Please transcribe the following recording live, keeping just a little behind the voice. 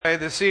Hey,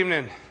 this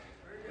evening.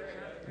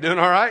 Doing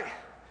all right?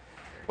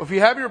 Well, if you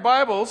have your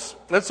Bibles,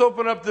 let's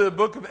open up the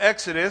book of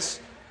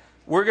Exodus.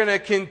 We're going to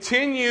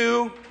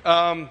continue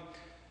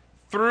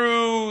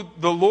through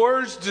the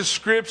Lord's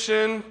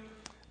description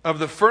of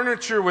the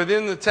furniture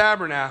within the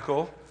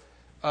tabernacle.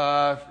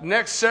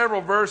 Next several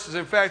verses.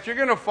 In fact, you're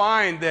going to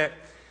find that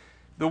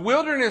the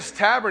wilderness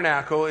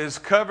tabernacle is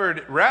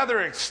covered rather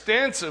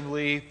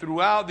extensively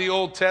throughout the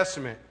Old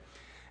Testament.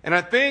 And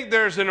I think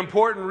there's an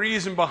important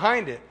reason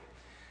behind it.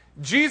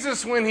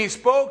 Jesus, when he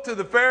spoke to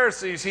the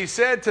Pharisees, he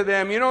said to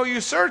them,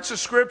 you search the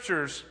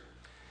Scriptures,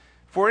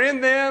 for in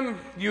them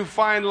you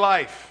find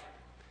life.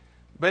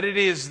 But it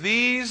is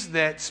these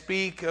that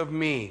speak of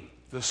me.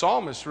 The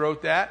psalmist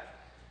wrote that.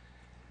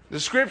 The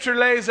Scripture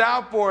lays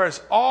out for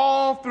us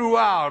all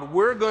throughout,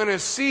 we're going to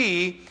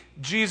see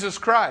Jesus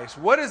Christ.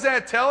 What does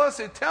that tell us?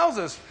 It tells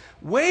us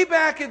way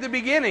back at the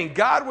beginning,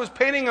 God was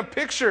painting a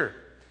picture.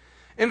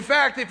 In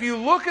fact, if you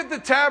look at the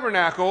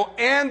tabernacle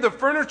and the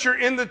furniture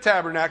in the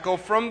tabernacle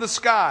from the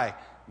sky,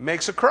 it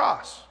makes a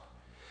cross.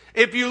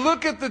 If you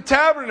look at the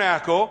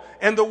tabernacle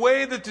and the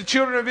way that the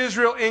children of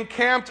Israel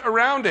encamped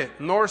around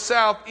it, north,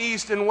 south,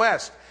 east, and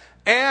west,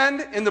 and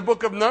in the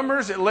book of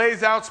Numbers, it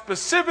lays out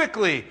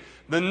specifically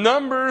the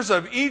numbers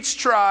of each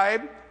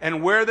tribe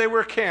and where they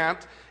were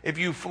camped. If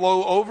you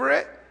flow over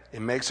it,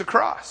 it makes a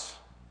cross.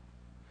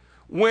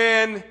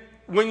 When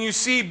you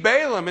see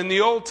Balaam in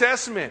the Old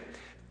Testament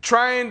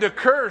trying to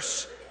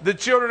curse the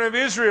children of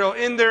Israel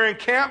in their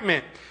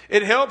encampment,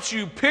 it helps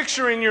you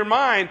picture in your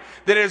mind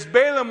that as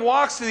Balaam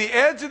walks to the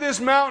edge of this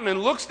mountain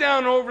and looks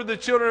down over the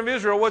children of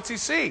Israel, what's he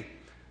see? He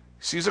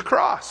sees a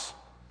cross.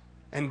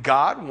 And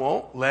God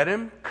won't let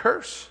him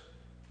curse.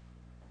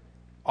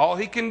 All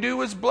he can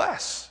do is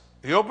bless.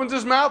 He opens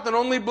his mouth and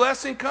only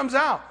blessing comes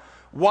out.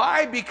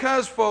 Why?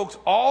 Because, folks,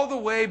 all the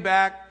way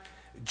back,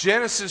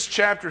 Genesis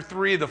chapter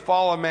 3, the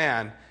fall of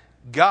man,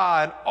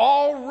 God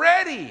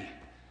already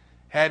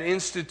had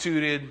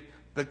instituted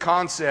the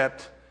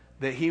concept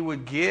that he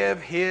would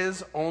give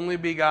his only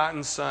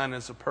begotten Son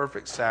as a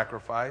perfect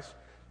sacrifice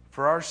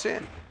for our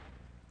sin.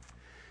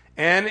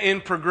 And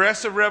in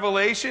progressive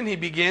revelation, he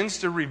begins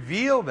to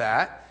reveal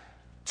that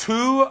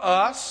to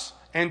us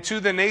and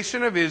to the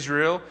nation of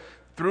Israel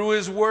through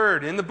his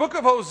word. In the book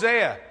of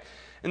Hosea,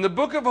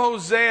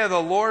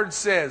 the Lord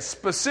says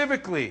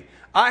specifically,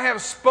 I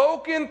have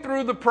spoken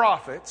through the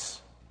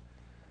prophets,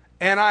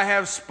 and I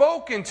have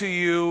spoken to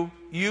you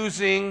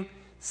using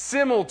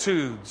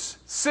similitudes,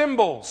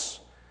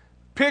 symbols,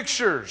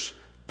 pictures,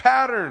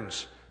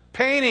 patterns,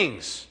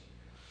 paintings.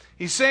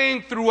 He's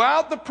saying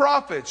throughout the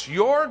prophets,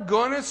 you're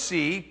going to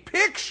see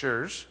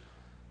pictures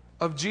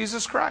of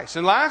Jesus Christ.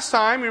 And last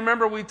time, you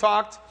remember we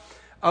talked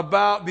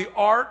about the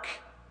Ark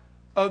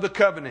of the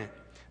Covenant.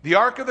 The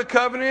Ark of the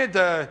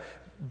Covenant,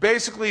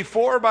 basically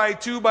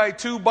 4x2 by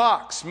 2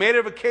 box made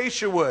of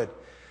acacia wood.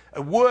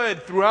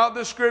 Wood throughout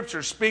the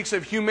Scripture speaks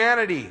of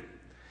humanity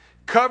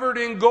covered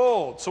in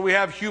gold. So we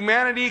have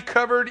humanity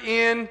covered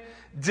in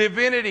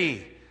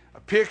divinity. A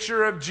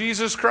picture of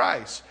Jesus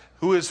Christ,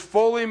 who is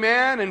fully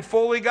man and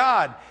fully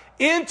God.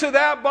 Into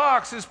that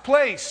box is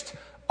placed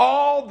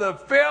all the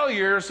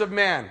failures of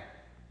man.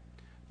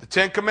 The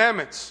 10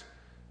 Commandments.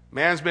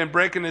 Man's been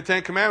breaking the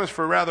 10 Commandments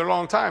for a rather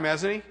long time,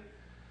 hasn't he?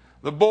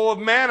 The bowl of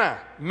manna.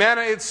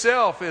 Manna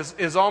itself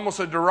is almost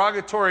a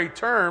derogatory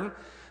term.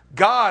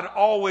 God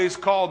always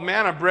called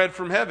manna bread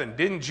from heaven.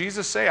 Didn't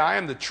Jesus say, I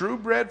am the true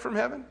bread from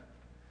heaven?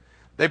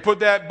 They put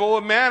that bowl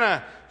of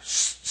manna,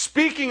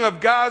 speaking of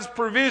God's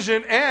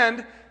provision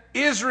and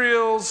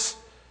Israel's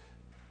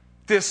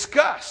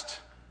disgust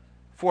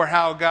for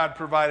how God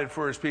provided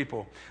for his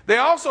people. They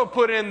also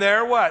put in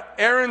there what?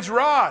 Aaron's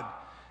rod.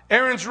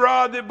 Aaron's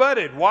rod that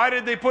budded. Why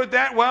did they put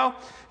that? Well,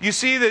 you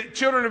see the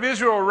children of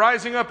Israel were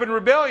rising up in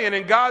rebellion,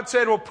 and God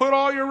said, well, put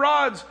all your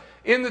rods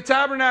in the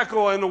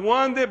tabernacle, and the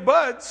one that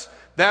buds,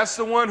 that's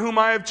the one whom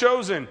I have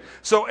chosen.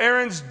 So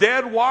Aaron's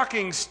dead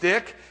walking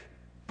stick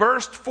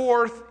burst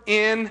forth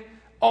in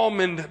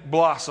almond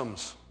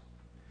blossoms.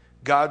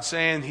 God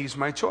saying, he's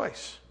my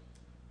choice.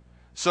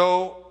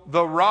 So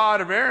the rod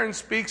of Aaron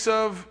speaks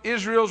of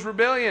Israel's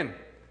rebellion.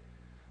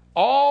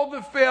 All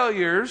the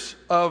failures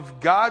of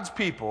God's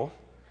people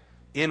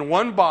in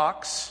one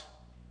box,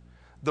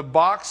 the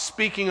box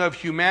speaking of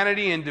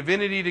humanity and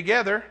divinity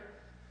together,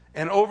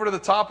 and over to the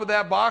top of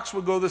that box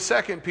would go the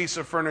second piece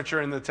of furniture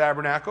in the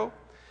tabernacle.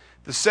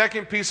 The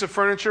second piece of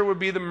furniture would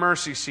be the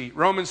mercy seat.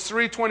 Romans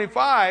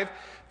 3:25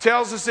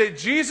 tells us that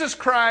Jesus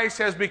Christ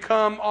has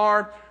become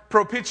our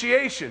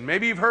propitiation.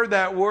 Maybe you've heard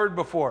that word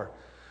before.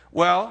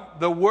 Well,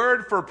 the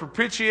word for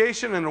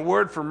propitiation and the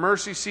word for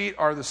mercy seat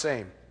are the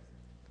same.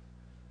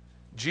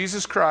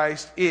 Jesus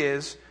Christ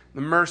is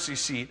the mercy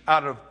seat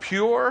out of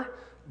pure,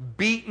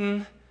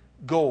 beaten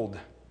gold.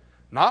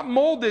 Not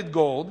molded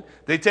gold.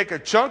 They take a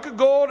chunk of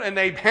gold and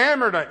they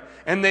hammered it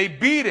and they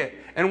beat it.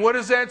 And what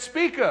does that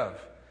speak of?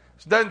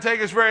 It doesn't take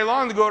us very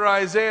long to go to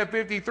Isaiah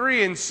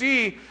 53 and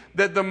see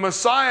that the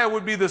Messiah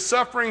would be the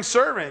suffering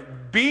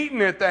servant,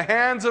 beaten at the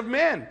hands of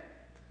men.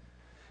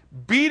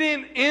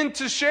 Beaten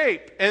into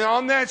shape. And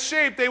on that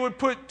shape, they would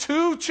put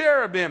 2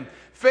 cherubim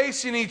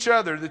facing each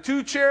other. The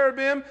two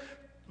cherubim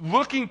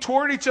looking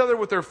toward each other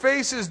with their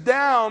faces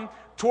down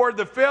toward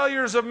the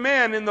failures of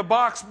men in the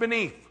box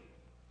beneath.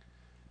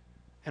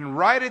 And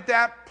right at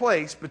that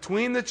place,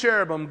 between the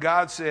cherubim,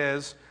 God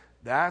says,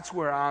 that's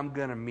where I'm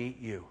going to meet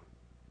you.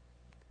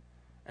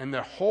 And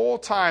the whole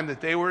time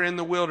that they were in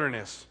the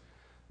wilderness,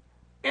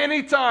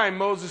 anytime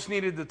Moses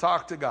needed to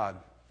talk to God,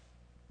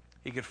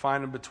 he could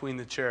find him between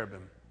the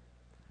cherubim.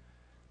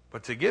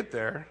 But to get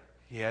there,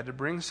 he had to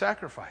bring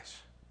sacrifice.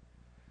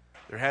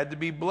 There had to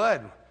be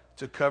blood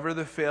to cover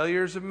the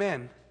failures of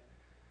men,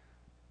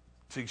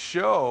 to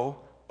show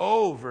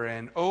over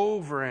and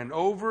over and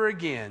over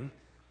again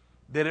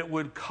that it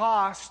would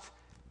cost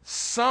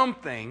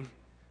something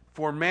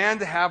for man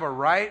to have a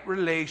right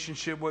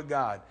relationship with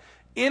God.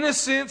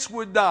 Innocence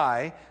would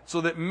die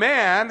so that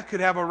man could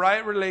have a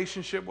right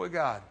relationship with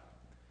God.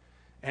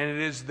 And it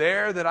is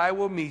there that I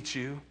will meet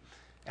you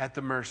at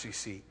the mercy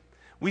seat.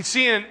 We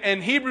see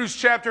in Hebrews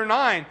chapter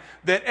 9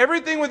 that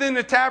everything within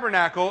the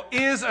tabernacle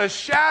is a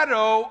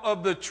shadow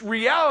of the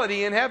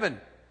reality in heaven.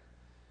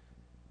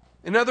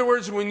 In other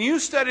words, when you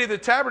study the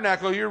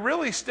tabernacle, you're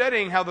really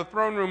studying how the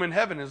throne room in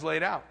heaven is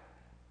laid out.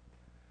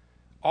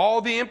 All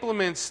the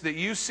implements that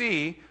you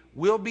see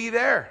will be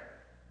there.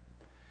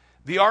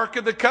 The Ark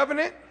of the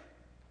Covenant,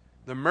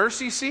 the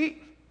mercy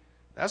seat,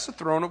 that's the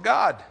throne of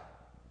God.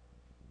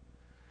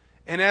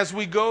 And as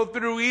we go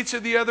through each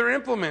of the other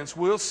implements,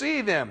 we'll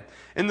see them.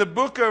 In the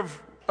book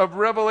of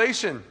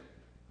Revelation,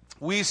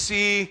 we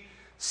see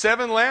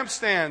 7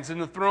 lampstands in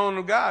the throne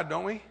of God,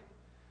 don't we?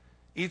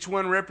 Each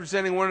one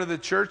representing one of the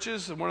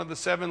churches, one of the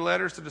 7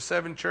 letters to the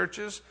 7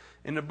 churches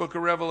in the book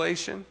of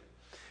Revelation.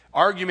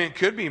 Argument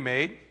could be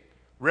made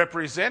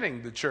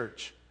representing the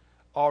church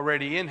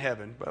already in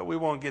heaven, but we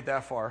won't get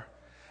that far.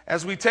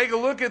 As we take a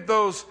look at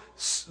those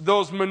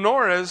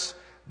menorahs,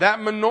 that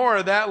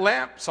menorah, that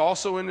lamp's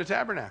also in the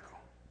tabernacle.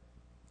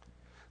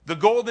 The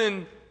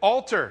golden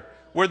altar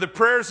where the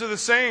prayers of the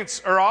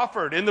saints are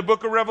offered in the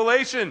book of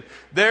Revelation.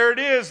 There it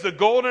is, the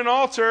golden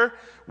altar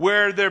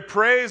where the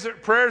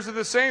prayers of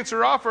the saints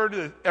are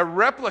offered, a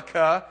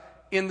replica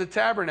in the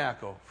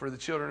tabernacle for the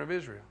children of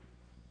Israel.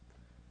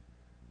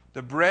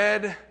 The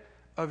bread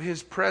of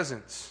his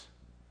presence.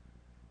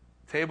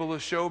 Table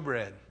of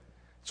showbread.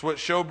 It's what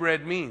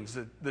showbread means,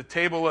 the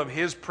table of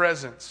his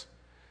presence.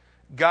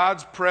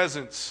 God's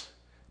presence.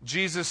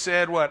 Jesus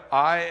said what?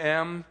 I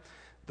am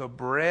the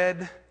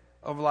bread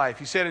of life.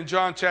 He said in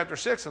John chapter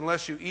 6,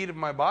 unless you eat of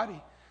my body,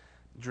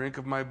 drink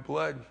of my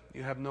blood,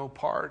 you have no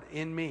part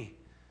in me.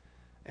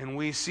 And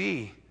we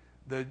see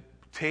the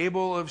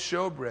table of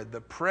showbread, the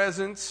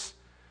presence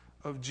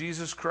of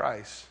Jesus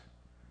Christ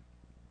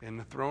in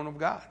the throne of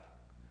God.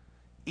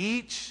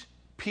 Each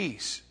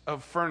piece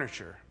of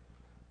furniture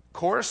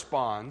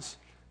corresponds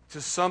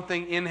to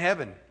something in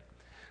heaven.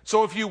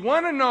 So if you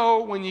want to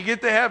know when you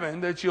get to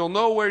heaven that you'll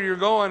know where you're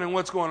going and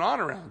what's going on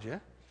around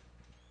you,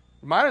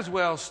 you might as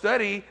well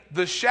study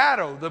the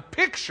shadow, the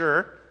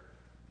picture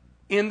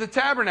in the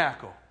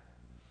tabernacle.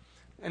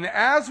 And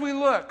as we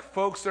look,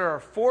 folks, there are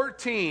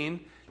 14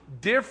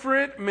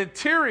 different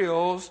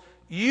materials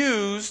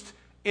used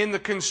in the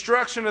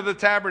construction of the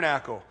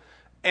tabernacle.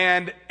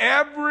 And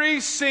every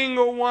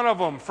single one of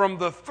them, from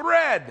the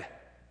thread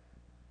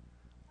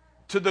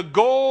to the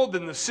gold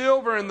and the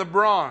silver and the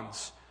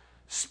bronze,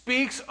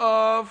 speaks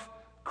of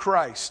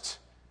Christ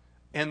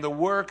and the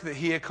work that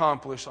he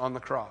accomplished on the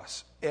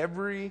cross.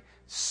 Every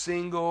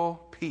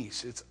single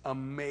piece. It's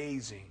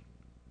amazing.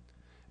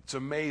 It's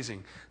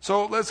amazing.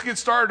 So let's get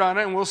started on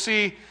it, and we'll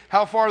see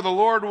how far the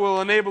Lord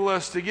will enable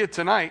us to get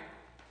tonight.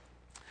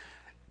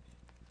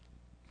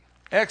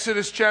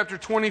 Exodus chapter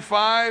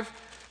 25,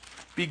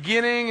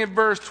 beginning at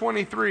verse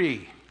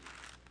 23.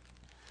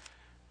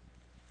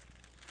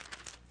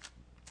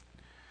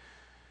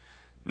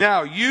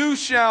 Now you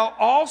shall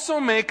also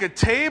make a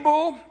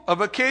table of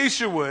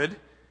acacia wood,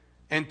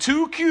 and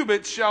 2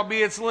 cubits shall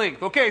be its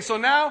length. Okay, so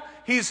now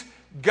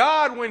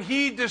God, when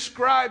he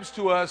describes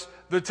to us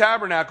the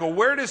tabernacle,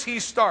 where does he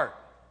start?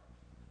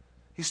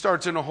 He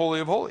starts in the Holy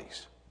of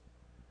Holies.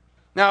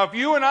 Now, if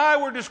you and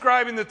I were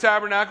describing the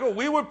tabernacle,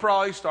 we would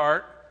probably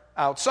start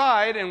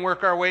outside and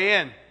work our way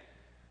in.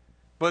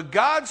 But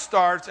God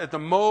starts at the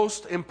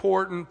most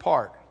important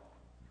part,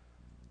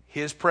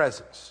 his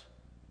presence,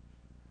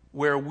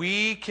 where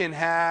we can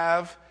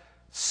have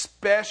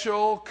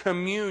special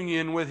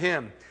communion with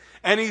him.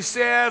 And he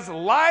says,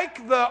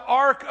 like the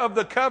Ark of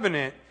the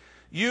Covenant,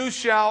 you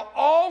shall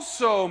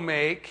also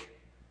make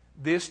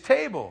this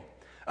table.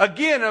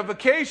 Again, of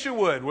acacia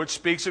wood, which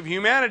speaks of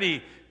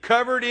humanity,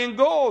 covered in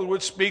gold,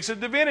 which speaks of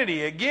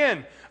divinity.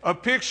 Again, a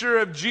picture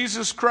of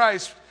Jesus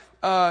Christ's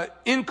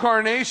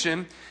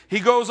incarnation. He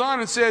goes on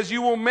and says,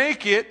 you will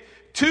make it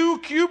 2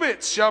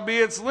 cubits shall be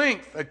its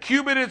length, a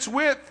cubit its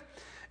width,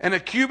 and a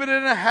cubit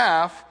and a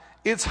half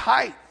its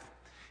height.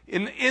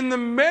 In the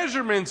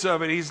measurements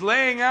of it, he's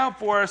laying out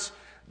for us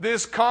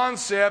this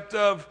concept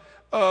of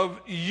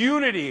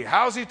unity.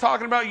 How's he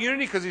talking about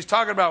unity? Because he's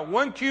talking about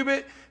 1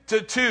 cubit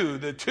to 2.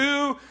 The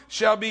 2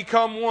 shall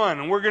become 1.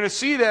 And we're going to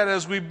see that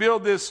as we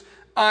build this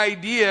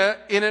idea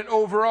in it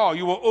overall.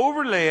 You will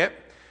overlay it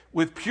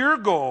with pure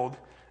gold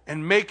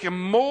and make a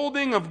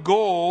molding of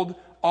gold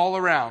all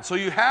around. So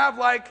you have,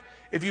 like,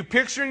 if you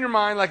picture in your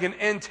mind like an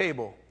end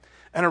table,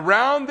 and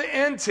around the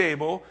end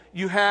table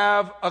you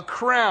have a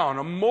crown,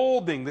 a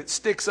molding that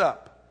sticks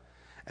up,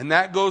 and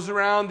that goes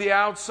around the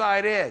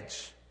outside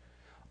edge,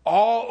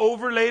 all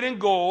overlaid in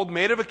gold,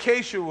 made of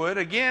acacia wood.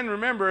 Again,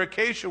 remember,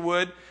 acacia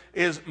wood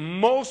is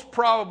most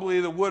probably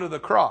the wood of the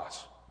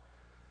cross.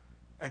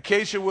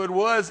 Acacia wood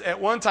was at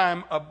one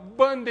time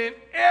abundant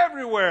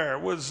everywhere.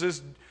 It was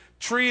this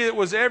tree that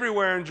was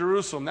everywhere in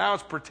Jerusalem. Now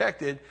it's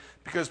protected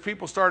because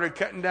people started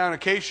cutting down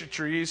acacia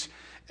trees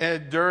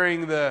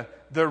during the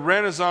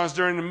Renaissance,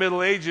 during the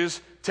Middle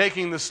Ages,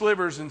 taking the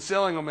slivers and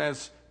selling them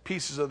as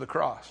pieces of the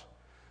cross.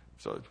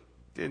 So it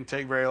didn't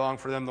take very long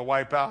for them to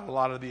wipe out a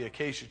lot of the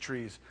acacia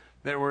trees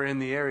that were in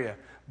the area.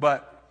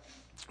 But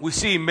we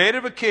see made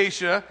of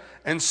acacia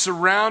and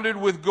surrounded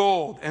with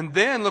gold. And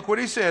then look what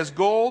he says,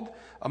 gold,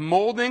 a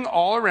molding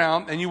all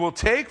around, and you will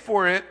take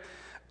for it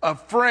a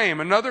frame,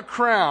 another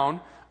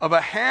crown of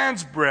a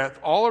hand's breadth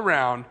all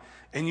around,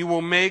 and you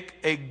will make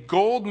a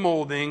gold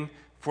molding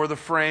for the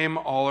frame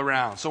all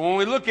around. So when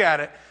we look at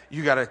it,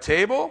 you got a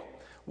table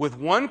with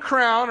one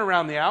crown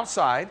around the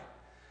outside,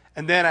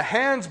 and then a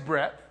hand's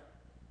breadth,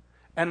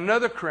 and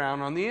another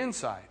crown on the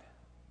inside.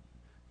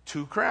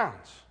 2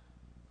 crowns.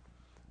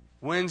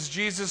 When's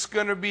Jesus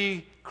going to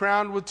be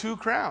crowned with 2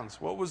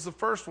 crowns? What was the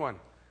first one?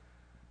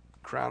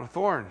 Crown of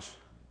thorns.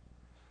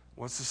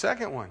 What's the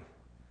second one?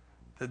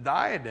 The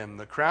diadem,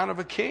 the crown of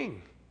a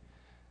king.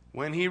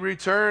 When he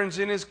returns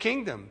in his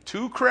kingdom,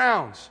 2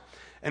 crowns.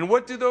 And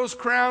what do those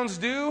crowns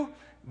do?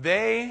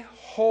 They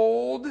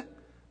hold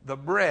the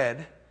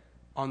bread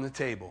on the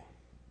table.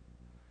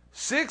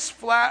 6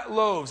 flat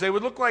loaves. They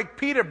would look like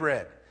pita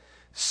bread.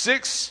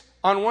 6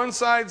 on one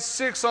side,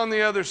 6 on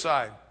the other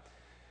side.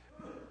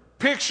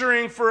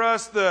 Picturing for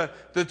us the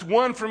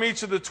one from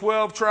each of the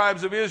 12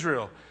 tribes of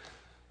Israel.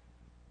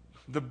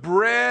 The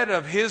bread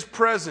of his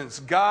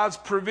presence, God's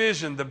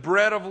provision, the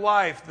bread of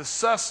life, the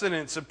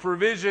sustenance, the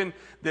provision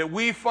that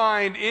we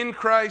find in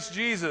Christ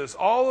Jesus.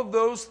 All of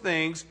those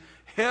things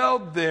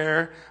held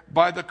there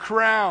by the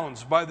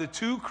crowns, by the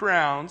 2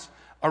 crowns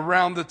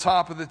around the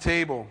top of the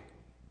table.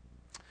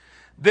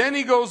 Then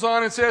he goes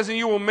on and says, and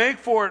you will make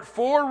for it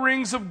 4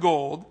 rings of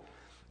gold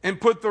and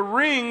put the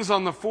rings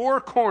on the 4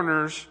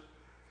 corners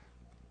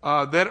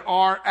that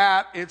are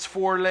at its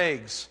 4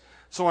 legs.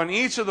 So on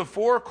each of the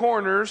 4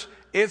 corners,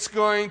 it's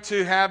going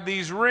to have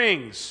these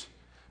rings.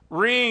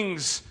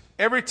 Rings,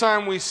 every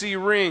time we see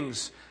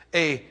rings,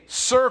 a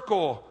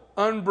circle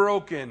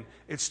unbroken,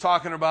 it's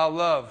talking about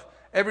love.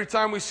 Every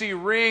time we see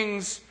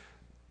rings,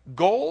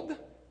 gold,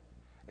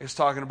 it's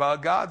talking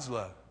about God's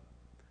love.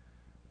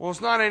 Well,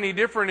 it's not any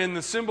different in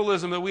the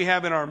symbolism that we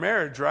have in our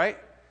marriage, right?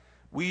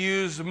 We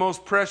use the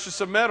most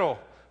precious of metal.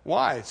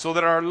 Why? So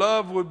that our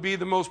love would be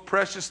the most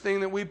precious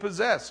thing that we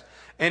possess.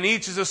 And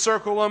each is a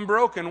circle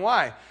unbroken.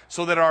 Why?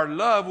 So that our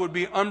love would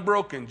be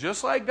unbroken,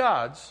 just like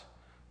God's,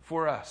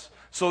 for us.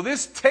 So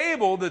this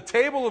table, the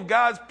table of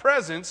God's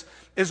presence,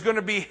 is going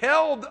to be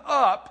held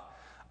up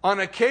on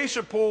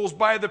acacia poles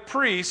by the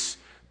priests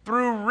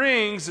through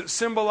rings that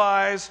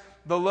symbolize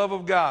the love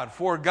of God.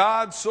 For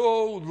God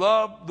so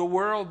loved the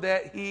world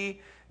that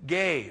he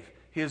gave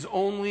his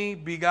only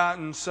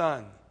begotten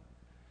Son,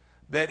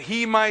 that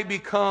he might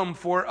become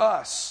for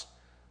us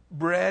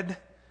bread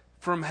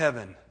from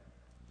heaven.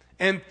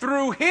 And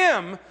through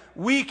him,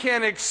 we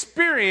can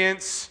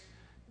experience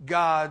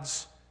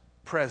God's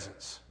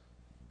presence.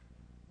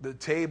 The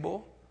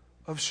table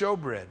of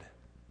showbread.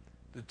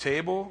 The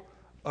table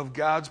of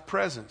God's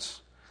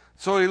presence.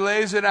 So he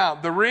lays it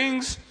out. The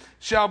rings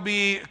shall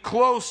be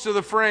close to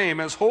the frame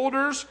as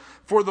holders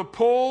for the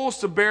poles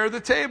to bear the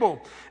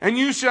table. And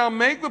you shall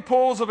make the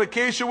poles of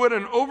acacia wood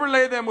and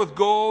overlay them with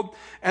gold,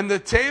 and the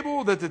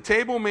table, that the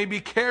table may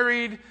be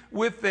carried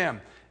with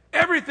them.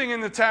 Everything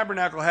in the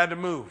tabernacle had to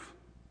move.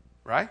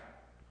 Right?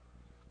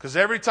 Because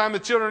every time the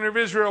children of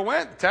Israel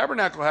went, the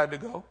tabernacle had to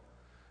go.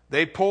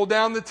 They pulled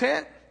down the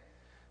tent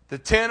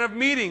of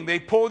meeting. They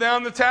pulled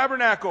down the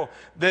tabernacle.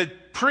 The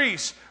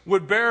priests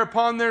would bear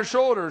upon their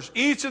shoulders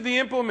each of the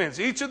implements,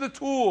 each of the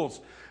tools,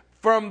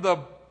 from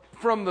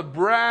the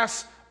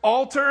brass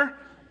altar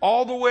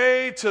all the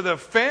way to the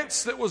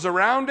fence that was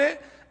around it.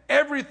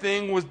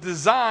 Everything was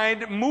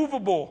designed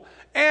movable,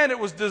 and it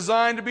was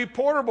designed to be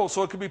portable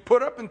so it could be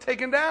put up and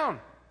taken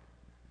down.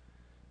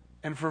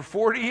 And for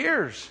 40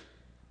 years,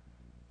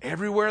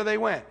 everywhere they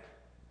went,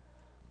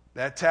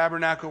 that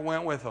tabernacle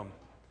went with them,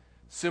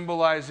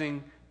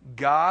 symbolizing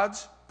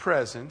God's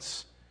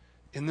presence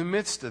in the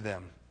midst of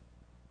them.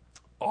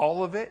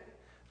 All of it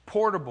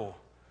portable.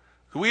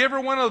 Do we ever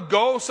want to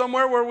go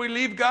somewhere where we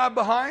leave God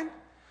behind?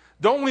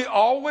 Don't we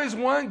always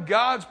want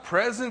God's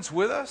presence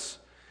with us?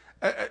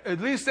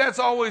 At least that's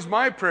always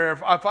my prayer.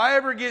 If I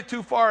ever get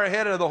too far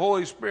ahead of the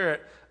Holy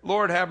Spirit,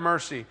 Lord, have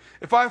mercy.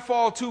 If I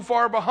fall too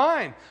far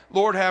behind,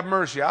 Lord, have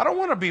mercy. I don't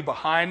want to be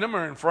behind him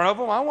or in front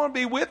of him. I want to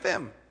be with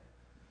him.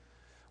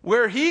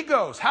 Where he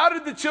goes. How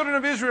did the children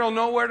of Israel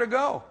know where to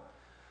go?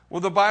 Well,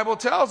 the Bible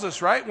tells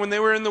us, right? When they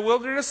were in the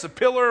wilderness, the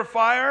pillar of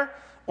fire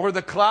or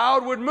the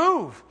cloud would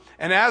move.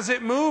 And as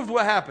it moved,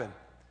 what happened?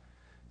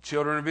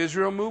 Children of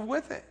Israel moved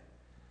with it.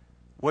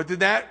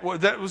 That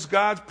was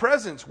God's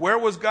presence. Where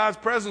was God's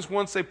presence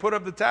once they put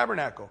up the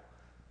tabernacle?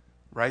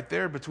 Right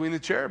there between the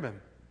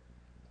cherubim.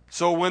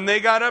 So when they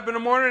got up in the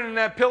morning and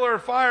that pillar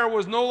of fire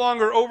was no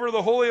longer over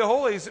the Holy of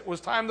Holies, it was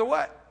time to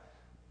what?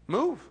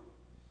 Move.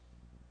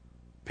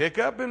 Pick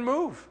up and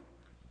move.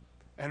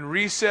 And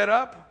reset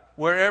up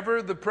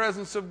wherever the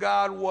presence of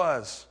God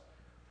was.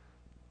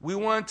 We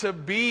want to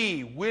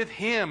be with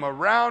Him,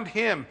 around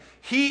Him.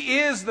 He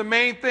is the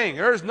main thing.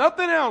 There is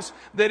nothing else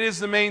that is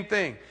the main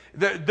thing.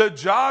 The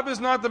job is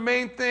not the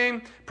main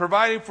thing.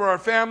 Providing for our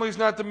family is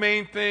not the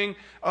main thing.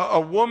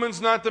 A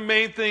woman's not the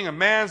main thing. A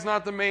man's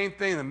not the main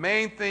thing. The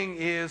main thing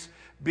is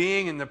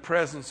being in the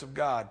presence of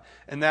God.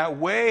 And that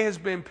way has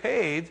been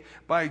paid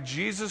by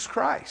Jesus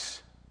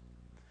Christ.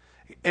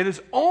 It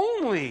is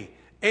only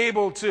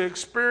able to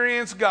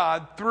experience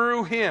God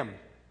through Him.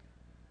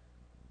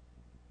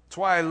 That's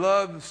why I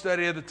love the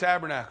study of the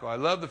tabernacle. I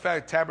love the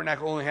fact the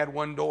tabernacle only had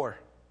one door.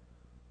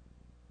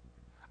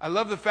 I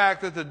love the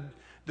fact that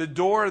the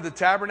door of the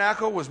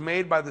tabernacle was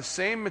made by the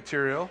same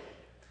material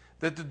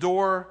that the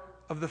door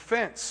of the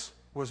fence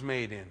was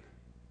made in.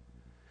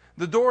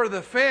 The door of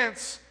the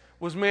fence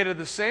was made of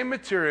the same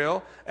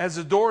material as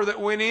the door that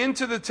went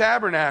into the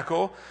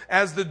tabernacle,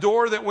 as the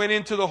door that went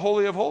into the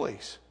Holy of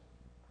Holies.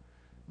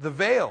 The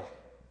veil.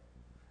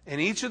 And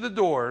each of the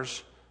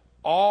doors,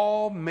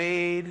 all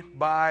made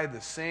by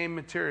the same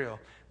material.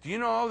 Do you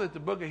know that the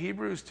book of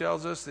Hebrews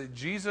tells us that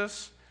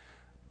Jesus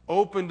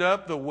opened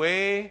up the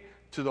way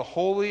to the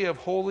Holy of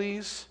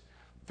Holies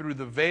through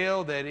the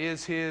veil that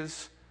is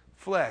His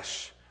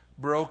flesh,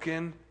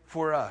 broken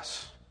for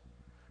us?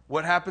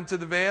 What happened to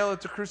the veil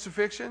at the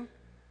crucifixion?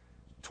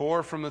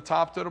 Tore from the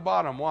top to the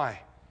bottom.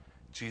 Why?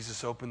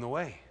 Jesus opened the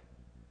way.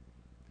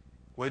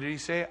 What did He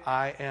say?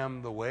 I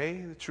am the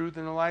way, the truth,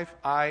 and the life.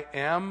 I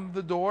am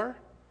the door.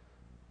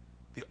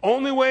 The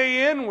only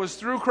way in was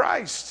through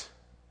Christ.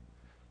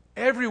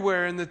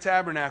 Everywhere in the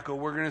tabernacle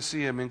we're going to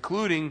see Him,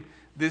 including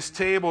this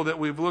table that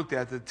we've looked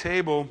at, the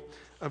table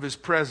of His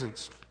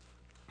presence.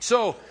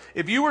 So,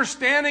 if you were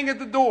standing at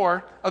the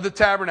door of the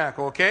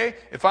tabernacle, okay?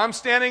 If I'm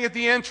standing at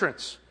the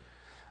entrance,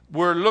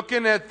 we're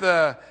looking at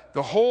the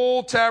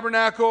whole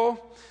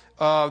tabernacle.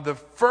 The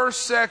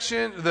first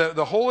section,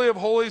 the Holy of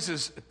Holies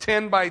is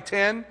 10 by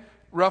 10,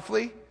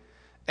 roughly.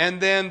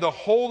 And then the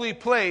holy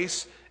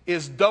place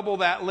is double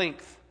that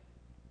length.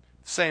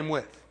 Same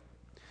width.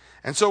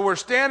 And so we're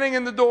standing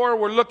in the door,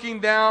 we're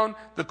looking down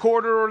the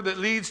corridor that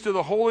leads to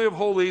the Holy of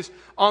Holies.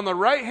 On the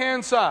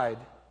right-hand side,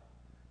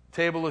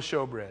 table of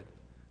showbread.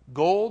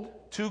 Gold,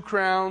 2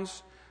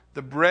 crowns,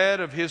 the bread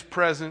of His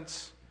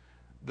presence,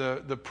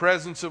 the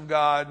presence of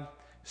God,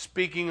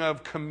 speaking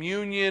of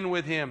communion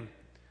with Him.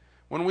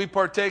 When we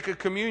partake of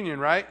communion,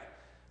 right?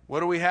 What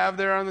do we have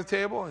there on the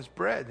table? His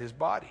bread, His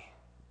body,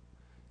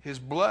 His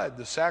blood,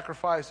 the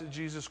sacrifice of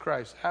Jesus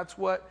Christ. That's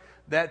what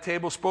that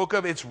table spoke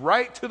of. It's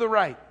right to the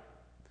right.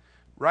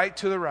 Right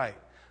to the right.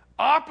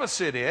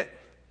 Opposite it,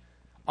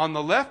 on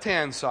the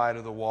left-hand side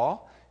of the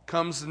wall,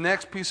 comes the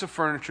next piece of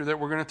furniture that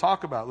we're going to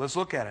talk about. Let's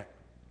look at it.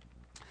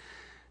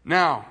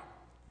 Now,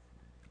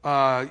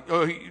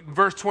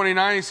 verse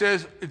 29, he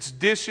says, its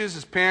dishes,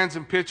 its pans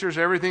and pitchers,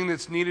 everything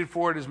that's needed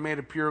for it is made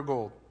of pure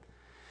gold.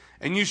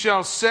 And you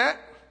shall set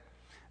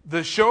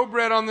the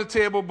showbread on the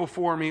table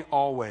before me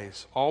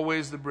always.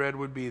 Always the bread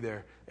would be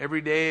there.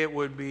 Every day it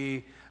would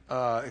be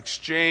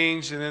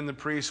exchanged, and then the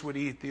priest would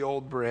eat the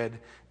old bread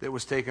that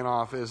was taken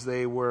off as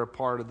they were a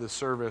part of the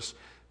service,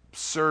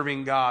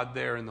 serving God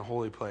there in the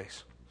holy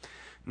place.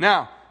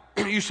 Now,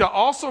 you shall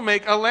also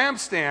make a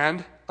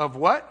lampstand of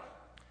what?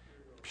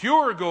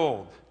 Pure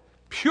gold.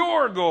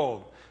 Pure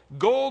gold.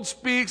 Gold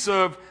speaks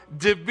of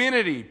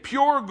divinity,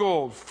 pure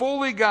gold,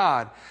 fully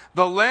God.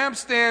 The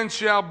lampstand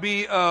shall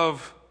be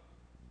of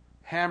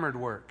hammered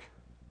work.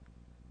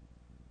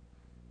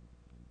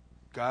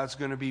 God's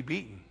going to be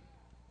beaten.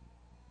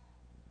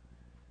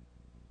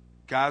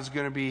 God's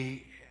going to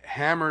be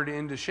hammered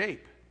into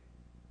shape.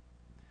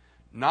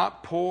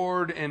 Not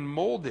poured and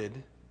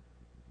molded,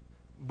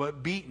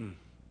 but beaten.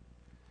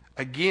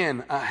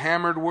 Again, a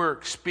hammered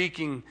work,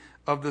 speaking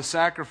of the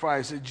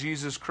sacrifice that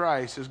Jesus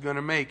Christ is going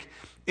to make.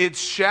 Its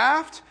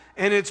shaft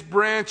and its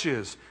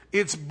branches,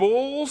 its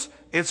bowls,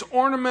 its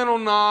ornamental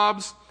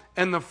knobs,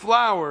 and the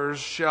flowers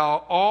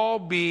shall all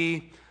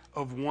be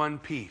of one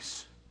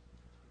piece.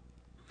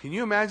 Can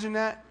you imagine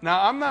that?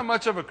 Now, I'm not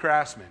much of a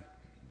craftsman.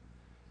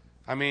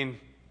 I mean,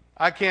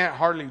 I can't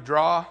hardly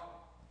draw.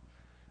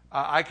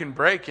 I can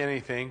break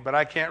anything, but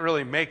I can't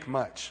really make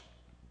much.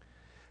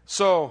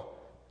 So,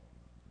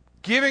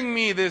 giving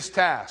me this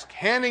task,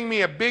 handing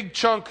me a big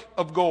chunk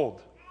of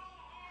gold,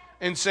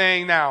 and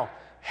saying, now,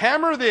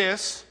 hammer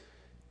this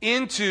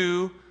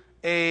into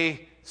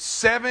a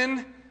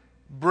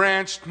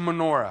 7-branched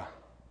menorah.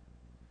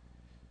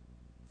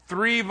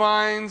 3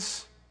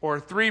 vines or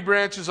 3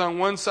 branches on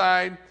one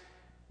side,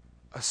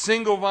 a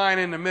single vine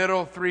in the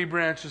middle, 3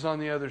 branches on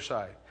the other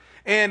side.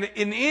 And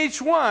in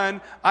each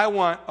one, I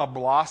want a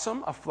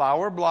blossom, a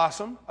flower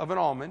blossom of an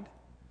almond.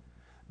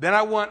 Then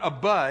I want a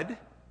bud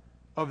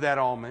of that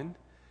almond.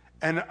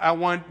 And I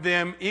want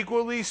them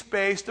equally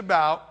spaced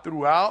about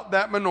throughout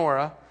that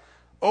menorah,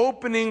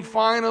 opening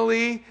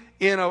finally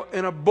in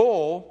a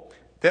bowl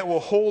that will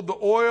hold the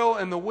oil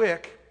and the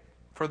wick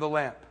for the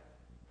lamp.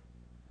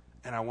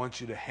 And I want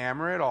you to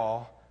hammer it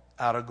all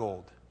out of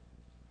gold.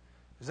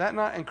 Is that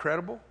not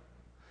incredible?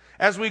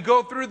 As we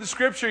go through the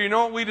scripture, you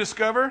know what we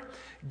discover?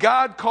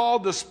 God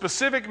called a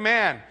specific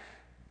man.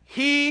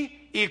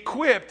 He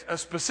equipped a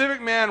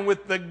specific man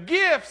with the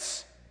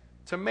gifts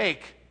to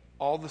make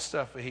all the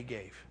stuff that he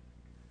gave.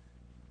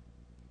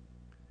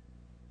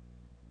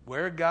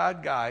 Where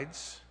God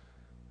guides,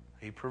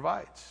 he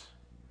provides.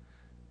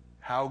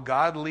 How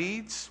God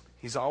leads,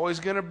 he's always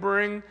going to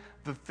bring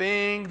the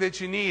thing that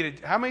you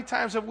need. How many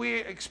times have we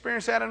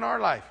experienced that in our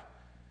life?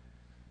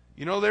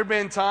 You know, there have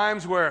been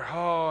times where,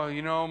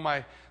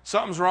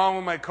 something's wrong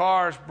with my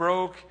car, it's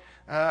broke,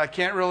 I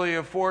can't really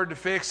afford to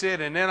fix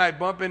it, and then I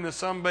bump into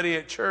somebody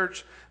at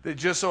church that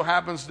just so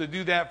happens to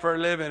do that for a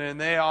living,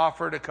 and they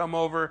offer to come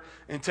over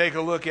and take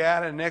a look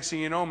at it, and next thing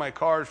you know, my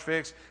car's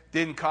fixed,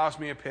 didn't cost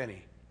me a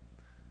penny.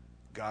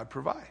 God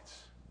provides.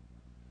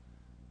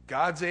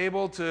 God's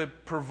able to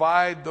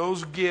provide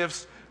those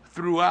gifts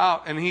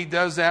throughout, and he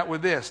does that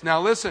with this.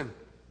 Now listen,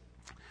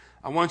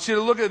 I want you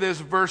to look at this,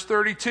 verse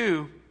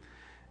 32.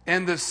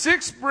 And the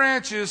 6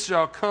 branches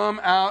shall come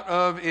out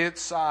of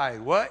its side.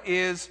 What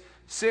is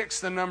 6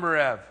 the number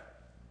of?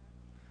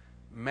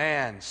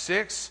 Man.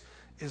 6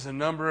 is a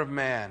number of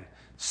man.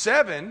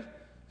 7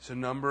 is a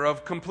number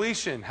of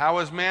completion. How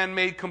is man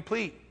made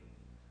complete?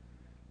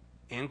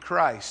 In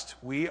Christ,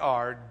 we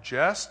are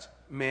just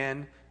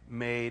men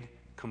made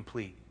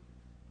complete.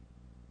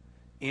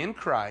 In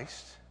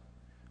Christ,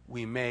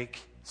 we make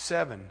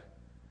 7.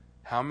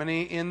 How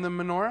many in the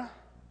menorah?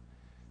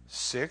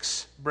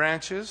 6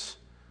 branches,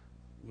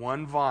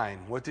 1 vine.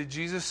 What did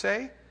Jesus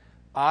say?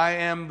 I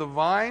am the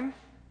vine,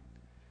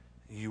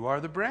 you are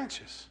the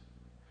branches.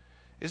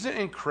 Isn't it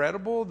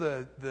incredible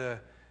the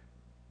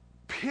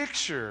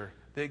picture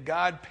that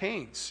God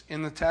paints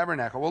in the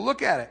tabernacle? Well,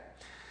 look at it.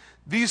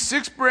 These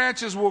 6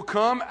 branches will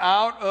come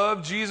out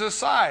of Jesus'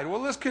 side.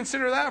 Well, let's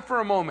consider that for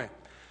a moment.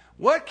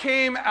 What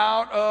came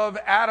out of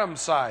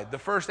Adam's side, the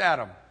first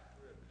Adam?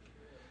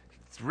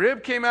 His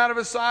rib came out of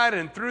his side,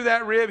 and through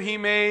that rib he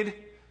made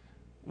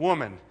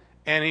woman.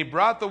 And he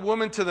brought the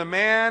woman to the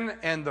man,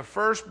 and the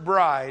first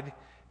bride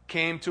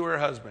came to her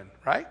husband,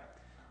 right?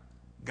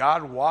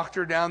 God walked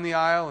her down the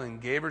aisle and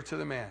gave her to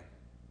the man.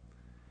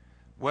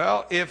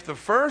 Well, if the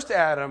first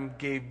Adam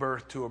gave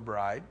birth to a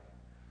bride,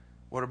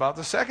 what about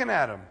the second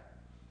Adam?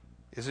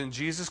 Isn't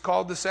Jesus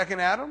called the second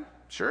Adam?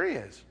 Sure he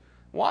is.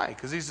 Why?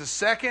 Because he's the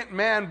second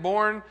man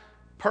born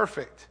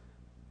perfect,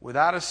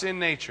 without a sin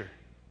nature.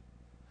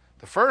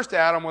 The first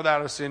Adam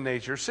without a sin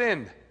nature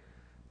sinned.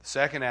 The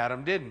second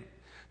Adam didn't.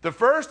 The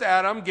first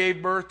Adam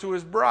gave birth to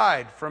his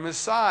bride from his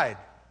side.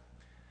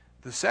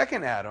 The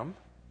second Adam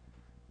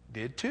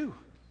did too.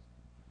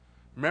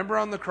 Remember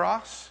on the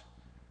cross?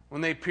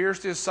 When they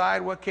pierced his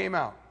side, what came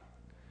out?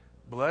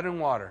 Blood and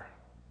water.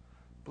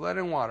 Blood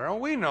and water. And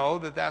we know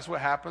that that's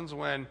what happens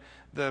when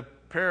the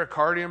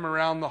pericardium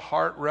around the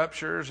heart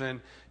ruptures, and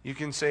you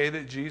can say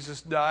that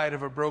Jesus died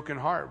of a broken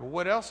heart. But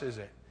what else is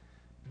it?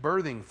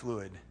 Birthing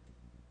fluid.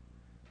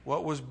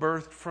 What was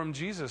birthed from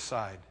Jesus'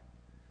 side?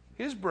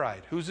 His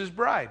bride. Who's his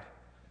bride?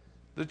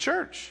 The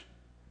church.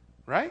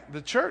 Right?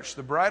 The church,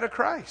 the bride of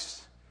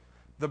Christ.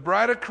 The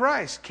bride of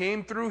Christ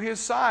came through his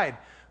side.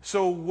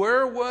 So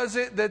where was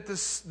it that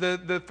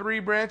the 3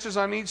 branches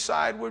on each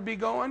side would be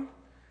going?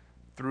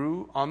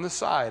 Through on the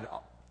side.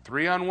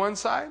 3 on one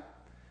side,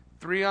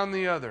 3 on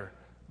the other.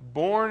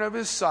 Born of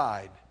his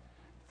side.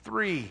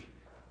 3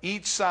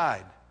 each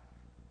side.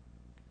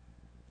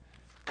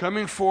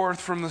 Coming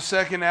forth from the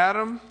second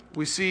Adam,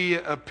 we see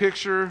a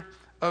picture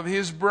of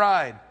his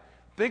bride.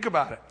 Think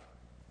about it.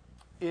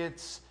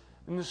 It's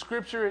in the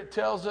scripture, it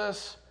tells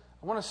us,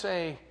 I want to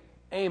say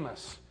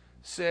Amos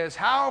says,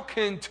 how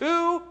can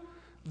 2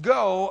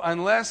 go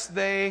unless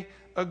they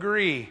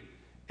agree?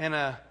 And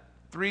a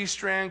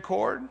 3-strand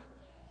cord,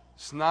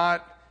 it's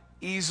not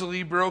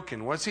easily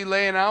broken. What's he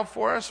laying out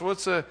for us?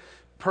 What's a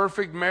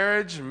perfect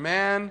marriage? A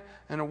man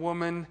and a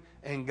woman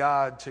and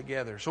God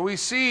together. So we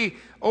see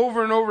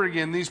over and over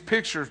again these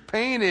pictures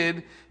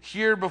painted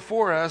here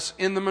before us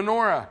in the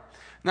menorah.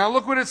 Now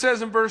look what it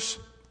says in verse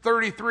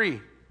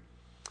 33.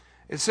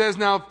 It says,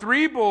 now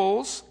 3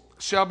 bowls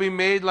shall be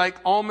made like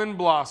almond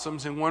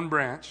blossoms in one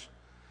branch,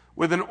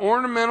 with an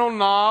ornamental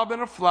knob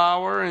and a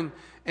flower,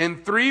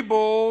 and 3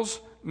 bowls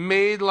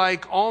made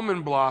like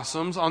almond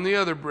blossoms on the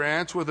other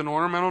branch, with an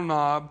ornamental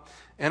knob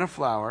and a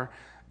flower.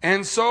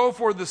 And so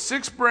for the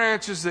 6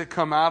 branches that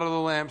come out of the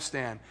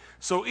lampstand.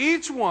 So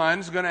each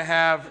one's going to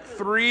have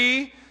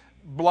 3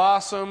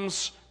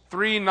 blossoms,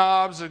 3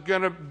 knobs that are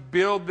going to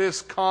build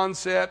this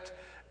concept,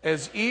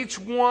 as each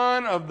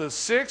one of the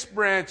 6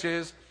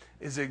 branches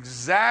is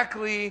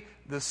exactly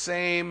the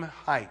same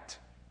height.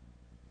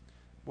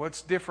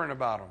 What's different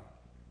about them?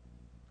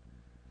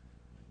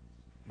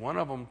 one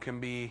of them can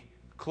be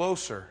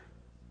closer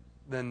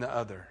than the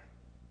other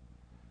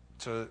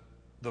to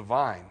the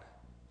vine,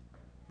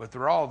 but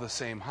they're all the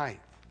same height.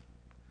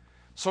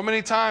 So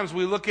many times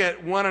we look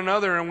at one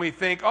another and we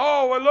think,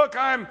 oh, well, look,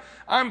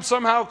 I'm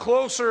somehow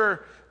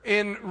closer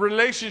in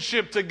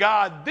relationship to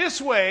God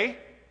this way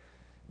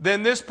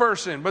than this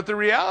person. But the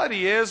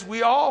reality is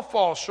we all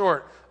fall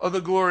short of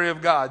the glory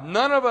of God.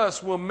 None of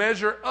us will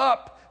measure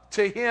up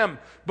to Him,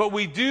 but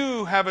we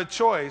do have a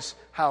choice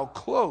how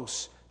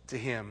close to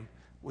Him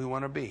we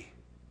want to be.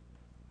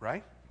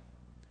 Right?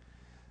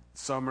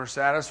 Some are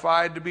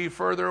satisfied to be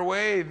further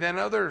away than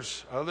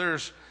others.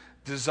 Others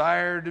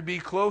desire to be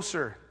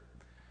closer.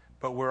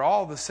 But we're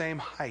all the same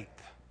height.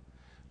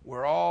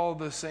 We're all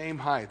the same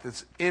height.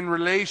 It's in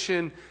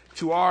relation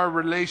to our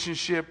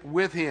relationship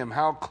with Him.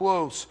 How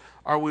close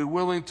are we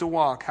willing to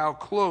walk? How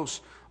close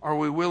are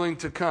we willing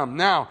to come?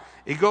 Now,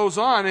 it goes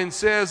on and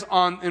says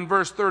in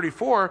verse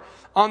 34,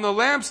 on the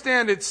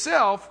lampstand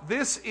itself,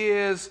 this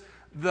is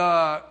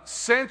the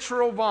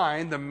central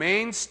vine, the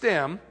main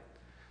stem,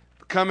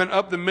 coming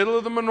up the middle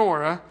of the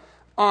menorah.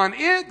 On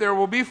it there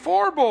will be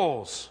 4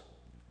 bowls.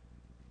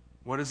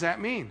 What does that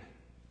mean?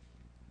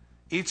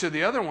 Each of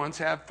the other ones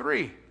have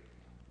 3.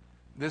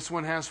 This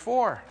one has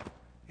 4.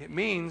 It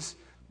means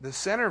the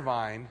center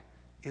vine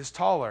is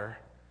taller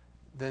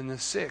than the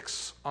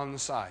 6 on the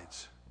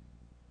sides.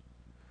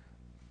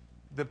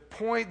 The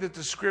point that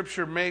the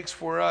Scripture makes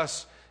for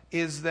us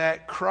is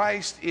that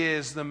Christ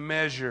is the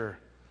measure,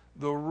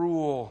 the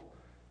rule,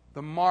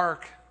 the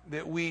mark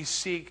that we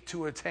seek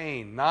to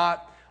attain,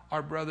 not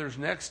our brothers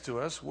next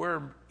to us.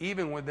 We're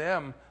even with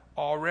them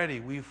already.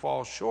 We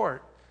fall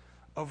short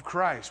of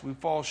Christ. We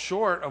fall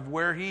short of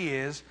where He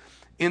is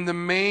in the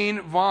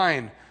main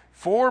vine.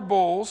 4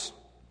 bowls.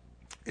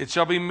 It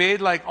shall be made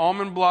like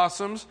almond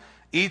blossoms,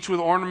 each with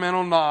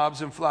ornamental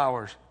knobs and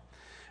flowers.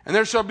 And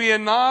there shall be a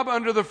knob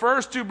under the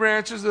first 2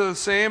 branches of the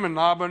same, a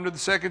knob under the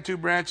second 2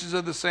 branches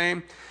of the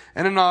same,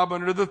 and a knob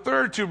under the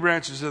third 2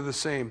 branches of the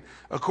same,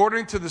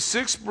 according to the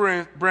 6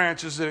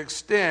 branches that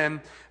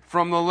extend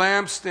from the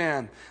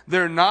lampstand.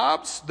 Their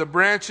knobs, the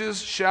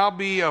branches, shall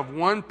be of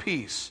one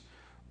piece.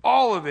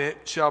 All of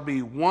it shall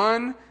be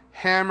one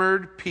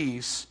hammered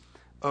piece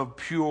of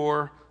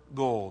pure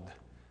gold.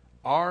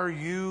 Are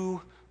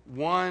you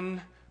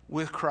one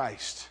with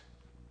Christ?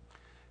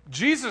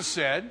 Jesus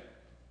said,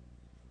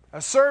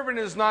 a servant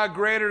is not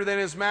greater than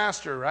his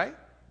master, right?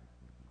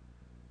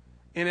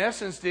 In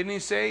essence, didn't He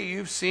say,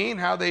 you've seen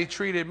how they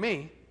treated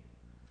me?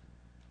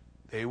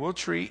 They will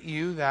treat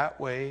you that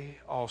way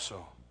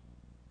also.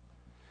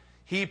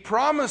 He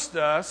promised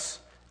us,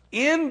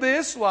 in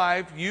this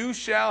life you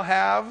shall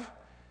have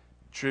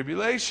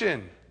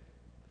tribulation.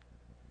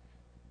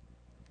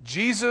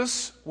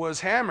 Jesus was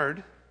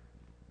hammered,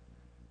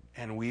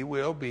 and we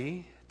will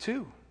be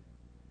too.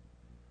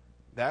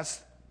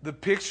 That's the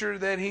picture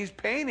that He's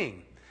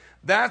painting.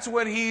 That's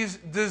what He's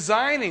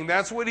designing.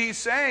 That's what He's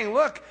saying.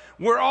 Look,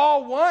 we're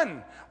all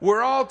one.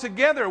 We're all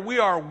together. We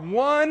are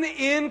one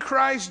in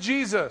Christ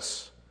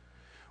Jesus.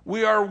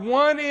 We are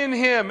one in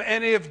Him.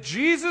 And if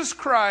Jesus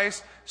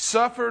Christ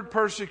suffered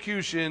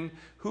persecution,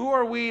 who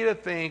are we to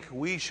think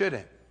we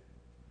shouldn't?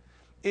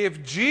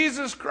 If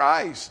Jesus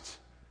Christ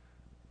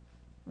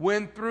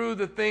went through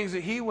the things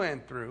that He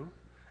went through,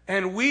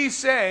 and we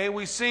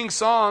sing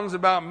songs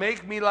about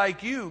make me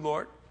like you,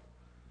 Lord,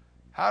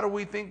 how do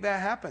we think that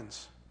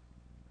happens?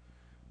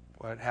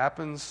 What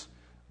happens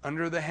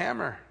under the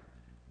hammer?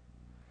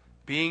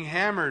 Being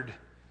hammered,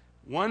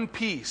 one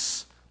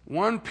piece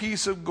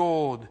of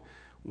gold,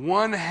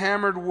 one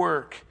hammered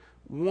work,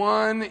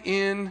 one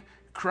in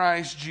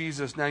Christ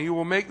Jesus. Now you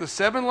will make the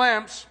 7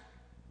 lamps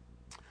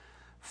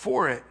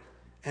for it,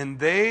 and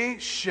they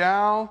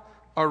shall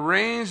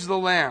arrange the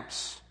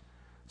lamps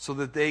so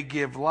that they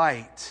give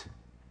light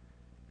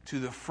to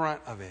the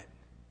front of it.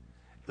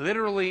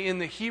 Literally in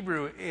the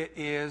Hebrew it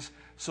is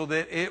so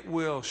that it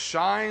will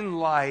shine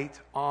light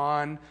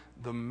on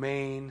the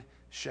main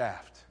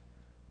shaft.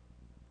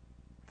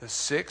 The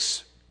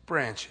 6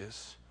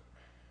 branches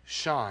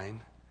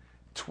shine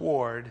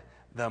toward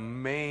the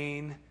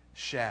main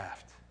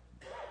shaft.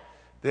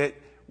 That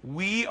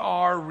we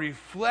are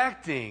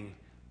reflecting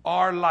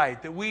our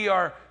light, that we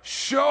are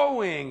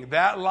showing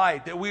that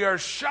light, that we are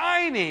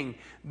shining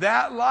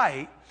that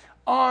light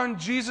on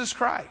Jesus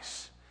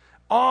Christ,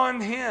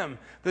 on Him,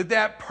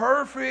 that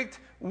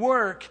perfect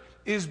work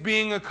is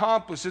being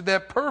accomplished,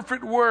 that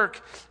perfect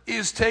work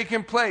is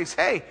taking place.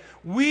 Hey,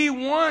 we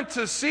want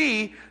to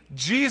see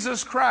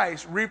Jesus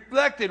Christ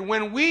reflected.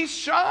 When we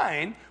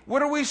shine,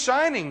 what are we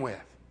shining with?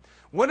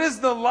 What is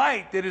the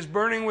light that is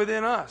burning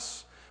within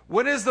us?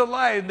 What is the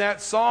light in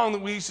that song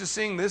that we used to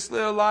sing, this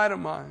little light of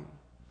mine,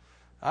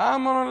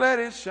 I'm going to let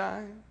it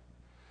shine?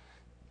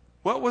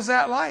 What was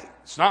that light?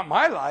 It's not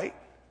my light.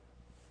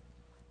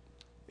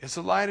 It's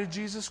the light of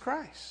Jesus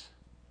Christ.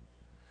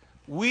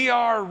 We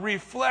are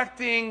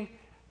reflecting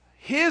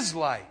His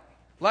light,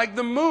 like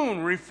the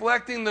moon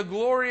reflecting the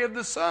glory of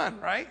the sun,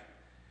 right?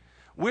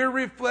 We're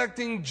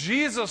reflecting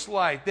Jesus'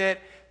 light,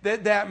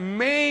 that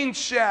main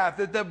shaft,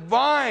 that the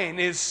vine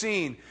is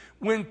seen.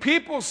 When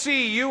people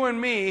see you and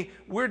me,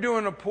 we're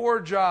doing a poor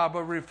job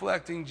of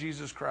reflecting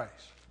Jesus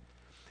Christ.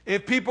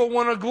 If people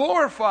want to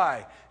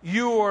glorify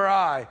you or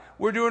I,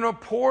 we're doing a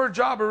poor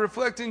job of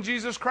reflecting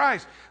Jesus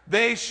Christ.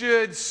 They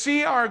should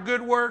see our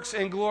good works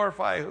and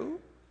glorify who?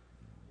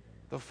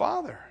 The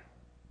Father.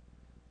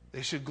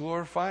 They should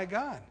glorify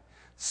God.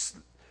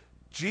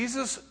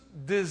 Jesus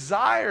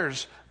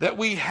desires that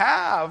we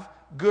have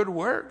good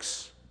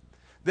works,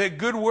 that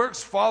good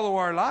works follow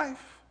our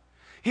life.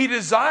 He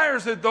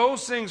desires that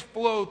those things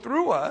flow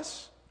through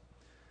us,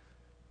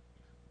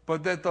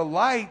 but that the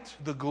light,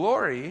 the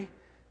glory,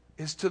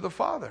 is to the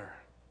Father.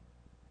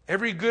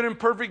 Every good and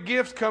perfect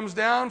gift comes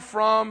down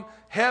from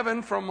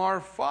heaven, from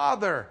our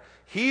Father.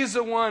 He's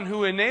the one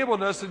who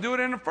enabled us to do it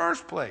in the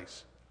first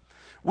place.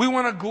 We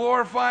want to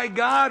glorify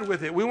God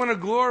with it. We want to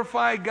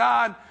glorify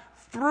God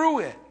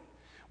through it.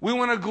 We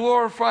want to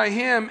glorify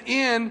Him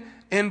in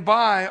and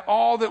by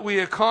all that we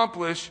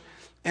accomplish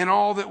and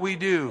all that we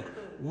do.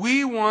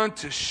 We want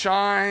to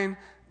shine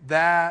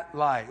that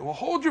light. Well,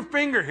 hold your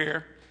finger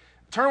here.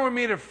 Turn with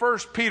me to 1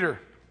 Peter.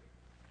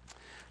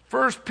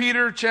 1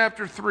 Peter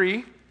chapter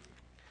 3.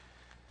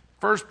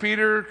 1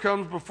 Peter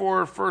comes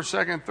before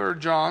 1st, 2nd, 3rd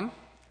John.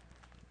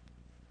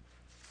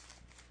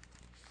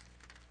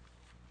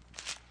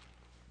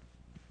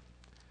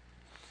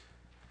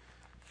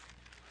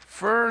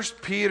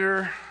 First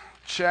Peter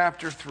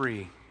chapter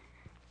 3.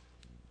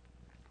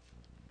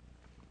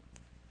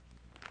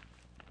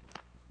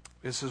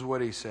 This is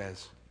what he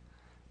says.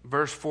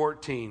 Verse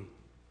 14.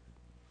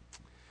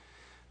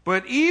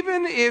 But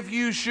even if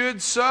you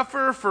should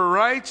suffer for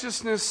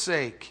righteousness'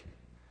 sake,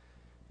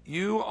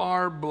 you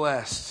are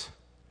blessed.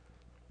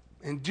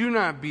 And do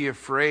not be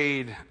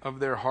afraid of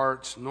their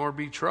hearts, nor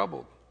be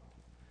troubled.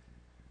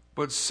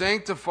 But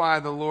sanctify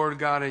the Lord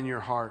God in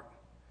your heart,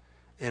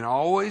 and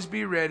always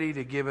be ready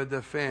to give a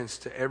defense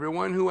to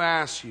everyone who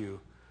asks you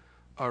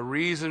a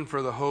reason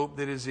for the hope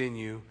that is in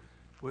you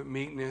with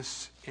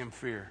meekness and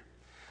fear.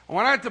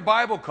 When I went to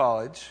Bible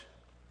college,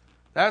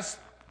 that's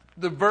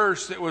the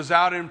verse that was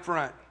out in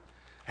front.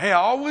 Hey,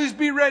 always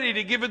be ready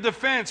to give a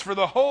defense for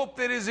the hope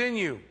that is in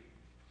you.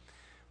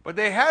 But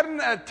they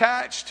hadn't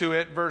attached to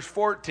it verse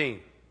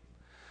 14.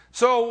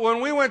 So when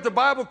we went to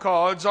Bible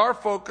college, our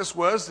focus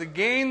was to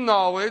gain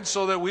knowledge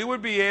so that we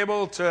would be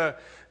able to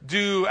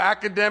do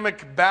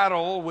academic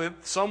battle with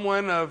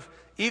someone of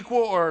equal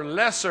or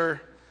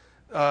lesser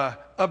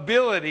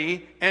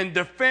ability and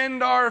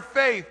defend our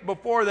faith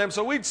before them.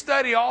 So we'd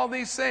study all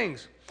these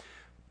things.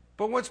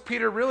 But what's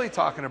Peter really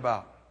talking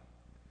about?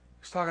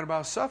 He's talking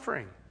about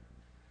suffering.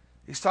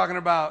 He's talking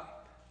about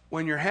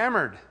when you're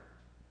hammered.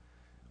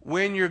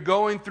 When you're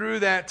going through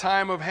that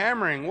time of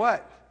hammering,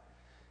 what?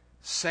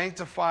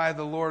 Sanctify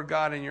the Lord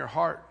God in your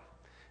heart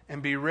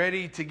and be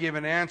ready to give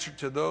an answer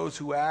to those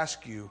who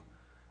ask you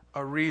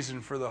a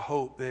reason for the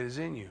hope that is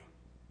in you.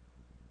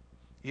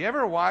 You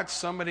ever watch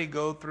somebody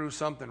go through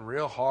something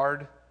real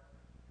hard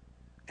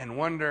and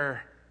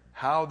wonder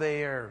how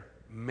they are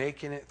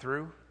making it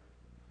through?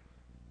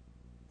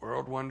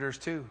 World wonders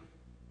too.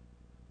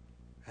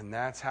 And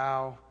that's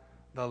how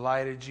the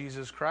light of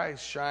Jesus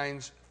Christ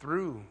shines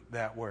through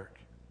that work.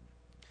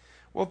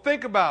 Well,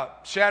 think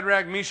about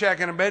Shadrach, Meshach,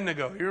 and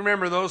Abednego. You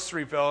remember those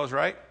three fellows,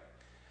 right?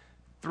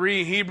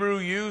 3 Hebrew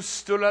youths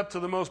stood up to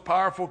the most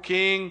powerful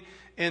king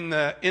in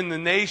the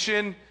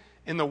nation,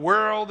 in the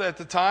world at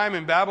the time,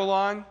 in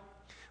Babylon.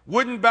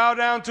 Wouldn't bow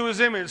down to his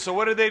image. So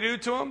what did they do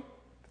to him?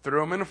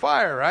 Threw him in the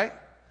fire, right?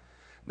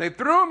 They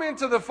threw him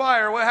into the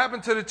fire. What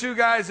happened to the 2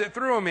 guys that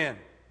threw him in?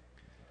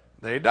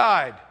 They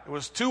died. It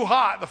was too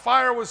hot. The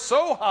fire was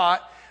so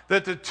hot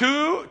that the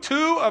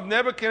two of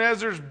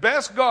Nebuchadnezzar's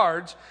best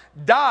guards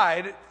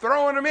died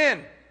throwing him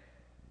in.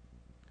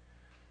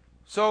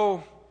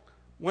 So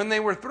when they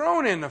were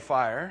thrown in the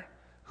fire,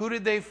 who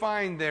did they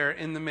find there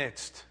in the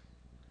midst?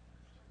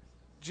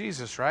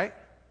 Jesus, right?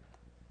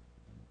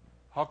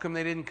 How come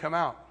they didn't come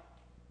out?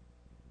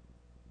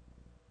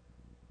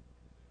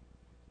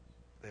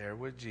 There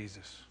with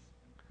Jesus.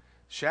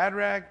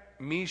 Shadrach,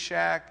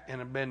 Meshach,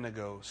 and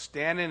Abednego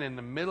standing in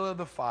the middle of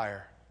the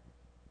fire.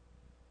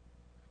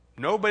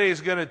 Nobody's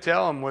going to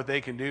tell them what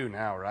they can do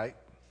now, right?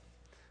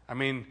 I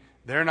mean,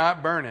 they're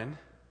not burning.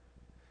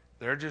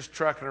 They're just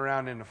trucking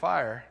around in the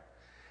fire.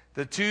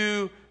 The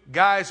 2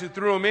 guys who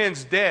threw them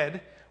in's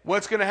dead.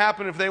 What's going to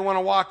happen if they want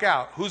to walk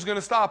out? Who's going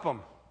to stop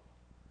them?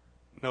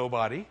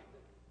 Nobody.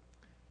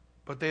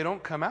 But they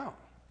don't come out.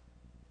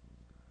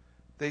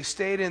 They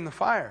stayed in the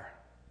fire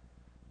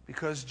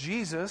because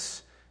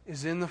Jesus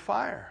is in the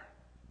fire.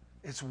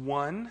 It's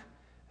one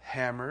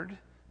hammered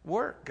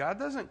work. God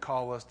doesn't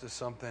call us to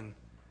something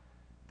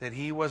that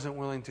He wasn't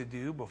willing to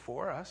do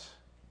before us.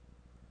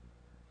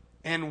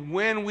 And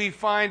when we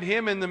find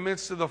Him in the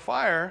midst of the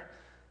fire,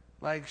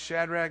 like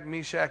Shadrach,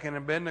 Meshach, and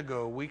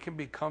Abednego, we can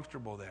be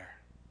comfortable there.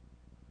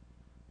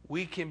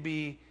 We can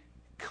be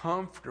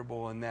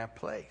comfortable in that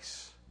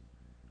place.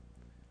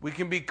 We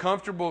can be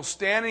comfortable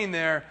standing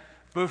there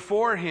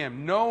before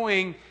Him,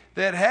 knowing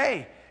that,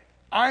 hey,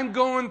 I'm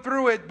going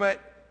through it,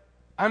 but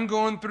I'm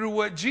going through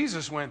what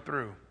Jesus went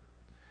through.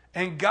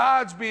 And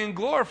God's being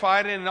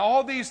glorified, and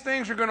all these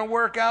things are going to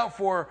work out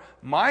for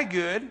my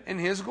good and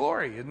His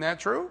glory. Isn't that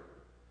true?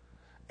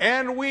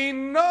 And we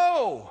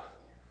know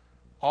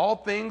all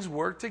things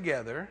work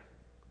together,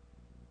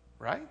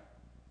 right?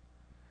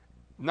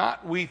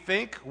 Not we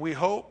think, we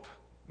hope,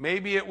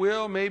 maybe it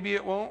will, maybe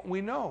it won't. We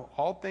know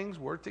all things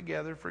work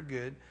together for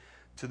good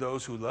to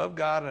those who love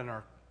God and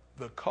are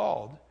the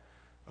called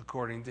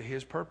according to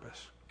His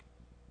purpose.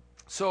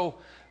 So,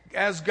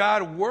 as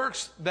God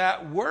works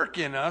that work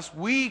in us,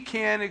 we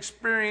can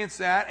experience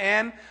that,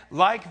 and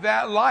like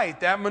that light,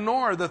 that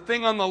menorah, the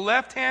thing on the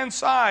left-hand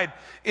side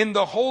in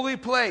the holy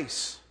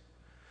place,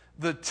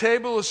 the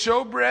table of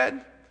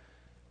showbread,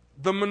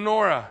 the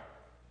menorah.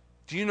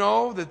 Do you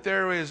know that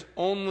there is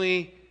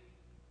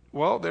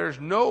there's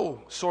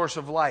no source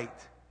of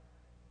light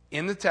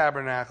in the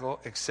tabernacle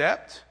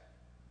except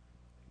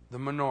the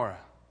menorah?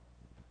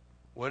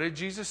 What did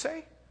Jesus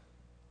say?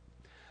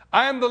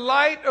 I am the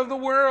light of the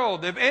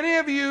world. If any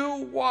of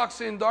you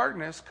walks in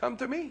darkness, come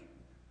to me.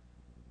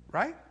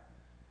 Right?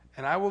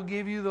 And I will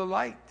give you the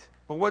light.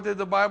 But what did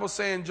the Bible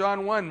say in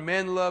John 1?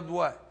 Men loved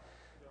what?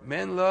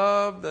 Men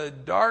loved the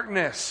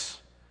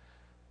darkness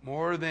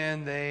more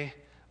than they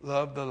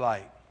loved the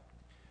light.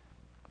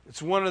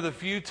 It's one of the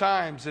few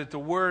times that the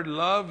word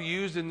love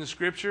used in the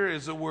Scripture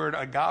is the word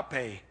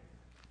agape.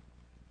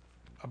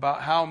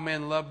 About how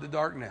men love the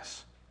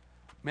darkness.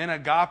 Men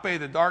agape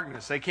the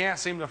darkness. They can't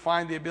seem to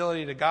find the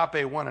ability to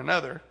agape one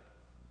another.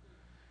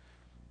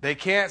 They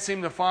can't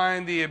seem to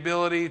find the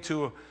ability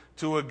to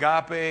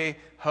agape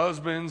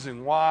husbands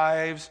and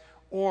wives,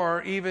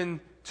 or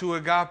even to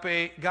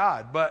agape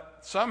God. But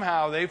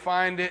somehow they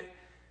find it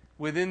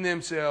within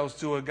themselves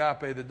to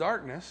agape the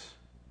darkness.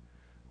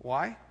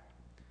 Why?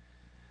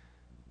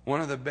 One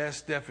of the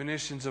best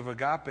definitions of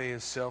agape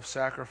is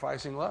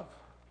self-sacrificing love.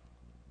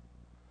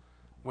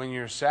 When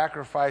you're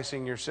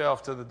sacrificing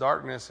yourself to the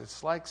darkness,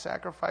 it's like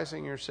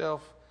sacrificing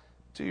yourself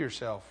to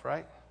yourself,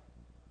 right?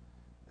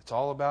 It's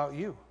all about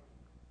you.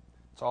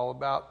 It's all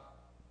about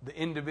the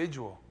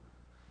individual.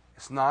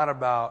 It's not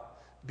about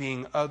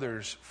being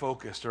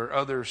others-focused or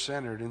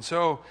others-centered. And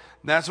so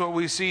that's what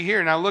we see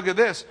here. Now look at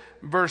this,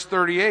 verse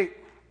 38.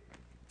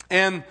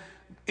 And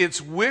its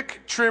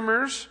wick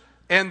trimmers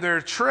and their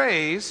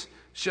trays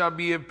shall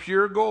be of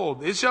pure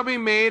gold. It shall be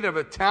made of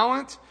a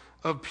talent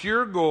of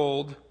pure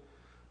gold,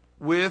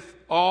 with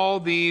all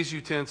these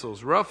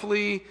utensils.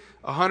 Roughly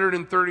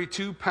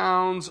 132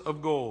 pounds of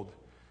gold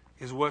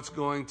is what's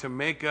going to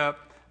make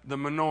up the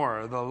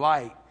menorah, the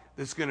light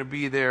that's going to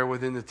be there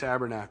within the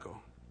tabernacle.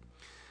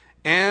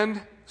 And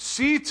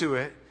see to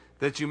it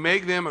that you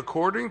make them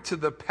according to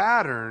the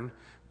pattern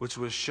which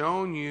was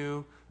shown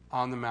you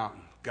on the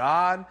mountain.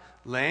 God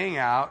laying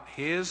out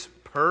His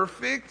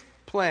perfect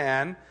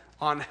plan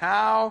on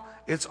how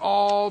it's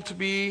all to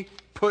be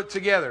put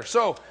together.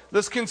 So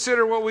let's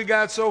consider what we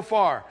got so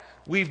far.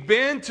 We've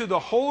been to the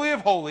Holy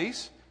of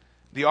Holies,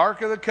 the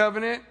Ark of the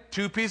Covenant,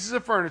 2 pieces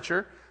of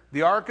furniture,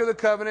 the Ark of the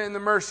Covenant and the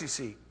mercy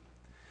seat.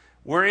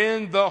 We're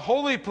in the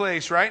holy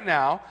place right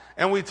now,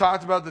 and we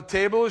talked about the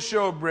table of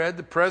showbread,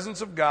 the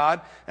presence of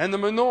God, and the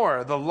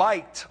menorah, the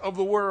light of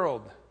the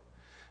world.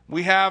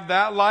 We have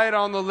that light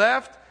on the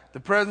left, the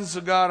presence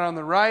of God on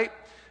the right,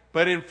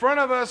 but in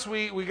front of us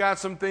we got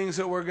some things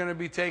that we're going to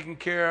be taking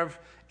care of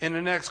in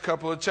the next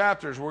couple of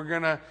chapters. We're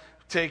going to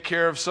take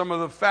care of some of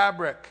the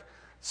fabric,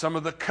 some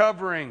of the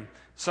covering,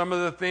 some of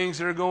the things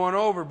that are going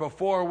over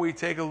before we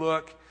take a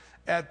look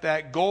at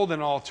that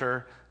golden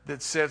altar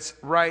that sits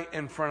right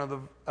in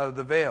front of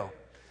the veil.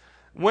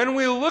 When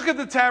we look at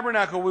the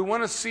tabernacle, we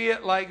want to see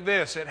it like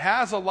this. It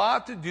has a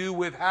lot to do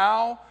with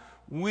how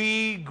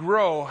we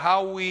grow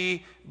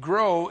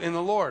in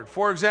the Lord.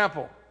 For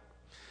example,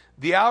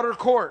 the outer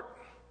court.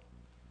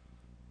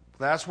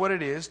 That's what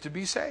it is to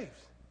be saved,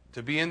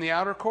 to be in the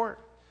outer court.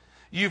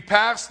 You've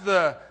passed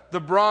the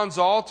bronze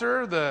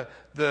altar,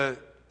 the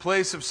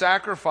place of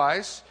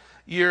sacrifice.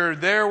 You're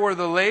there where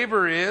the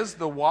laver is,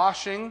 the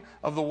washing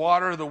of the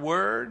water of the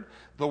Word,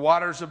 the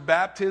waters of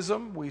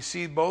baptism. We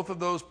see both of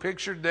those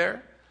pictured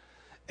there.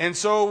 And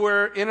so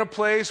we're in a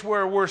place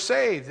where we're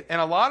saved.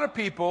 And a lot of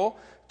people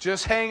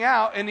just hang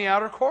out in the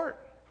outer court.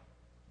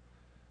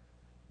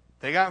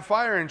 They got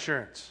fire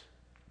insurance.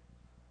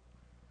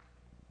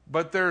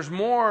 But there's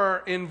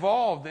more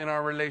involved in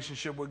our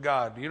relationship with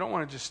God. You don't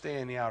want to just stay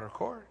in the outer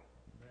court.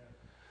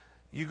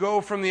 You go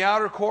from the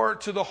outer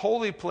court to the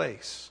holy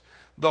place.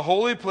 The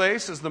holy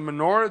place is the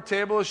menorah,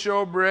 table of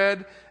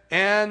showbread,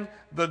 and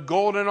the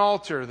golden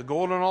altar. The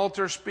golden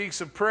altar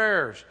speaks of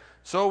prayers.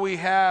 So we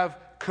have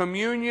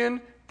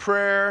communion,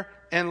 prayer,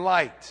 and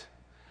light.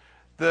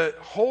 The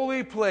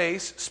holy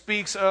place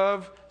speaks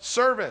of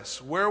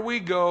service, where we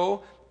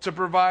go to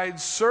provide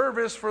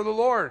service for the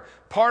Lord.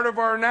 Part of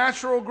our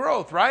natural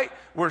growth, right?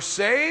 We're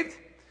saved,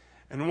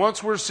 and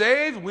once we're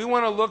saved, we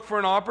want to look for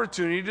an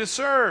opportunity to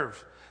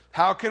serve.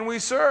 How can we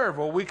serve?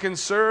 Well, we can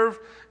serve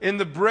in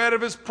the bread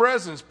of His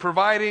presence,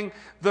 providing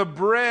the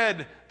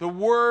bread, the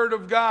Word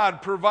of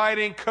God,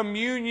 providing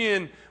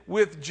communion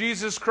with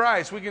Jesus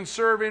Christ. We can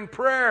serve in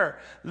prayer,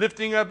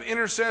 lifting up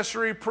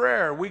intercessory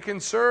prayer. We can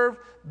serve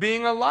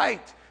being a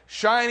light,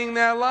 shining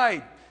that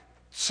light.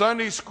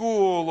 Sunday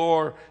school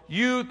or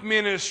youth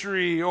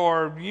ministry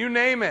or you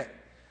name it.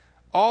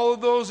 All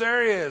of those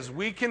areas,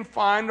 we can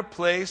find a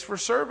place for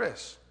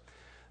service.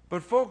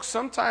 But folks,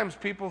 sometimes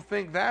people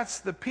think that's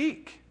the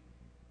peak.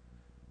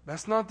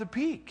 That's not the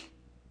peak.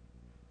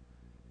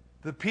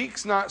 The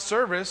peak's not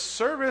service.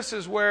 Service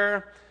is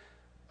where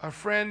a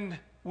friend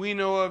we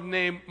know of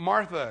named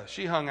Martha,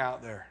 she hung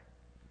out there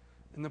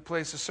in the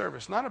place of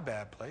service. Not a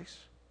bad place.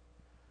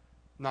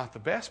 Not the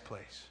best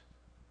place.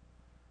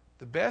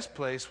 The best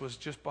place was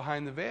just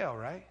behind the veil,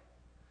 right?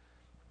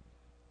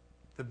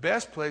 The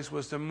best place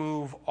was to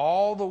move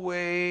all the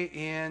way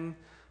in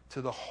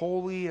to the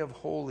Holy of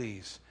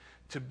Holies,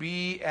 to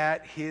be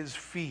at His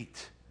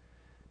feet,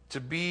 to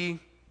be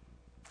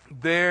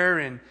there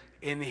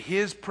in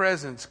His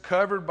presence,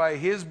 covered by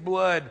His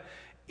blood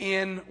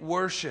in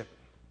worship.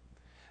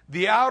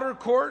 The outer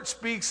court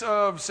speaks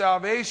of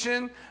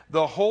salvation.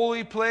 The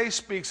holy place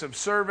speaks of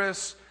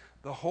service.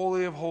 The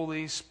Holy of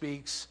Holies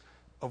speaks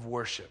of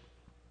worship.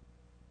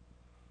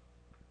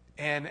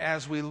 And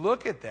as we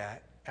look at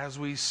that, as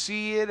we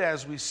see it,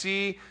 as we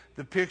see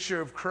the picture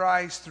of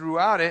Christ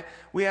throughout it,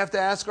 we have to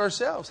ask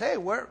ourselves, hey,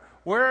 where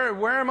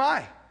am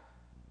I?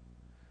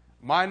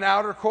 Am I in the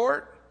outer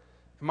court?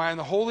 Am I in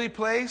the holy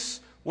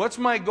place? What's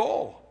my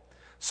goal?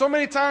 So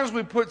many times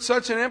we put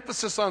such an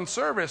emphasis on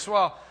service.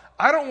 Well,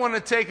 I don't want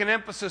to take an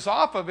emphasis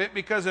off of it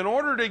because in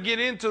order to get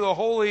into the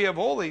Holy of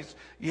Holies,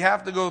 you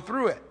have to go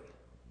through it.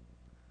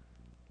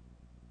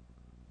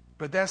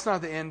 But that's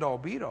not the end-all,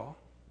 be-all.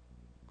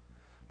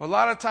 A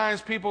lot of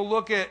times people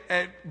look at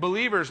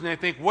believers and they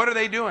think, what are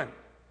they doing?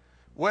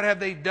 What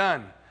have they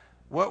done?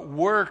 What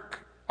work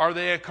are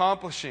they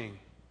accomplishing?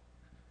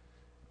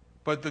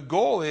 But the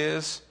goal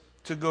is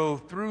to go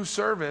through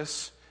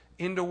service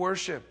into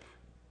worship,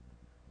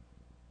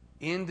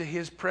 into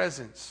His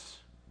presence.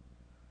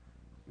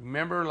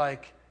 Remember,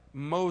 like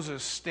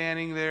Moses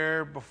standing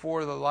there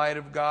before the light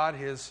of God,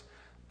 his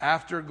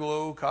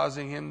afterglow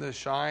causing him to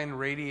shine,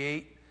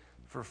 radiate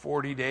for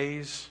 40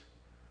 days.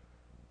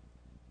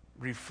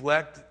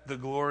 Reflect the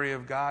glory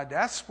of God.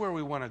 That's where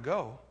we want to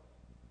go.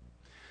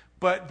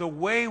 But the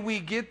way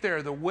we get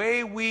there, the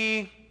way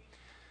we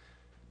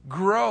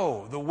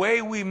grow, the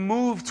way we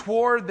move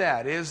toward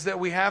that is that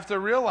we have to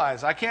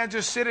realize I can't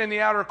just sit in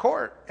the outer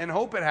court and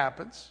hope it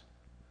happens.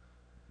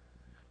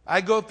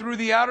 I go through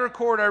the outer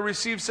court, I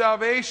receive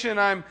salvation,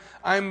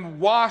 I'm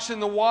washed in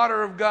the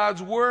water of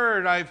God's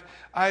Word,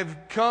 I've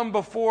come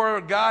before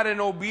God in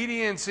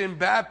obedience in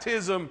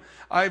baptism,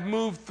 I've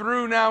moved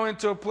through now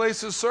into a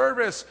place of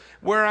service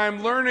where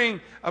I'm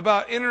learning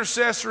about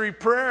intercessory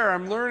prayer,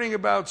 I'm learning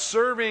about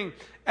serving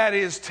at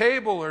His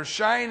table or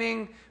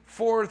shining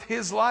forth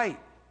His light.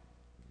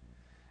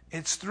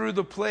 It's through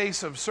the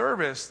place of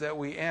service that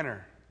we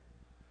enter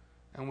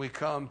and we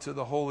come to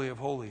the Holy of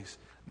Holies.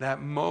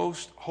 That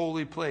most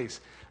holy place.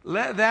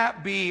 Let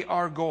that be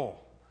our goal.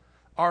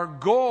 Our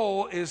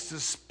goal is to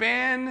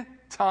spend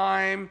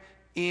time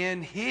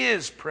in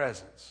His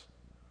presence.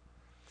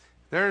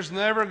 There's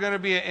never going to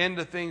be an end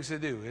to things to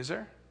do, is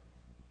there?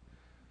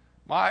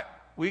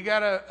 We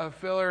got a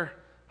filler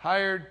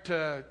hired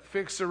to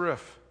fix the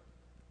roof.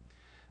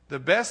 The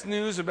best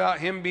news about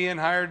him being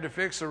hired to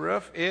fix the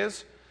roof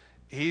is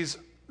he's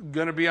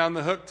going to be on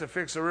the hook to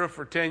fix the roof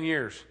for 10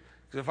 years.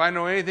 If I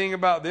know anything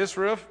about this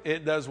roof,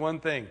 it does one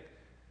thing.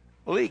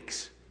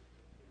 Leaks.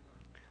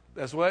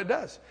 That's what it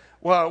does.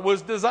 Well, it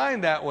was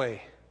designed that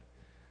way.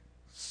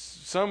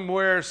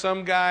 Somewhere,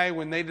 some guy,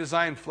 when they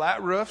designed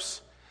flat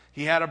roofs,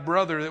 he had a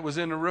brother that was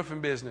in the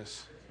roofing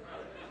business.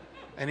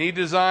 And he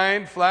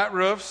designed flat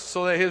roofs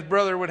so that his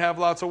brother would have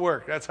lots of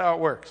work. That's how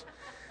it works.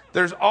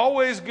 There's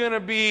always going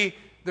to be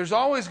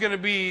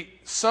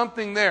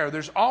something there.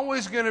 There's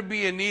always going to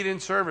be a need in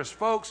service.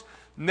 Folks,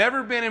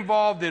 never been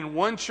involved in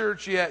one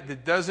church yet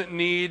that doesn't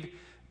need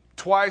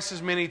twice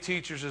as many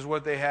teachers as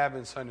what they have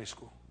in Sunday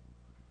school.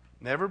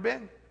 Never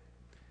been.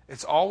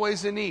 It's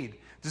always a need.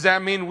 Does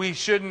that mean we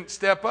shouldn't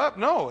step up?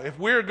 No. If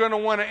we're going to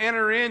want to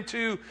enter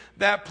into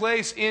that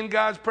place in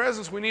God's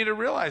presence, we need to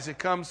realize it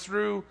comes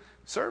through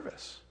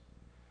service.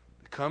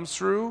 It comes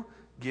through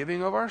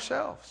giving of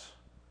ourselves.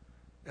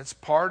 It's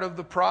part of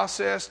the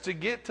process to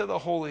get to the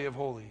Holy of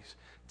Holies,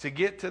 to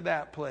get to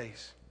that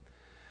place.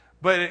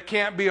 But it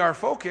can't be our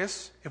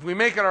focus. If we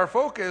make it our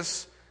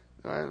focus,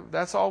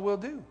 that's all we'll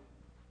do.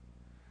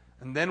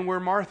 And then we're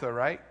Martha,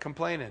 right?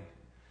 Complaining.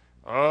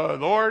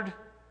 Lord,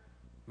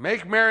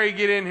 make Mary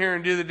get in here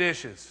and do the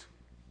dishes.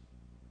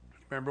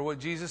 Remember what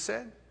Jesus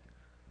said?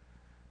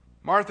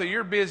 Martha,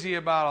 you're busy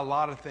about a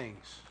lot of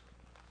things.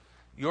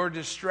 You're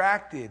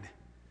distracted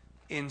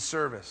in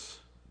service.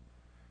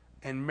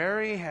 And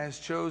Mary has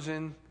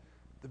chosen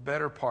the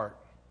better part.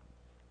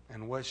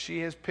 And what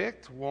she has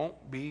picked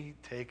won't be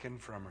taken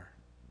from her.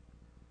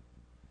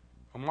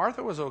 Well,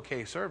 Martha was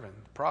okay serving.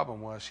 The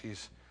problem was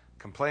she's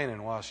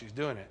complaining while she's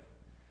doing it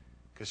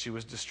because she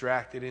was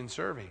distracted in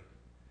serving.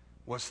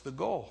 What's the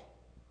goal?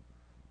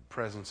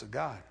 Presence of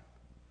God.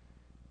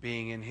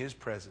 Being in His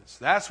presence.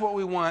 That's what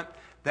we want.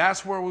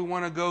 That's where we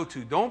want to go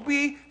to. Don't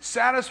be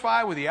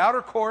satisfied with the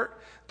outer court.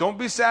 Don't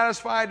be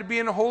satisfied to be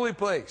in a holy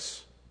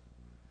place.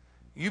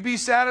 You be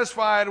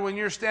satisfied when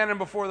you're standing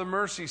before the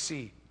mercy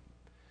seat.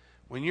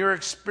 When you're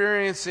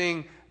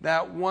experiencing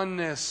that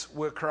oneness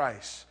with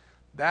Christ.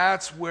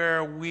 That's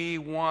where we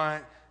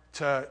want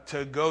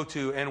to go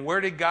to. And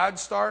where did God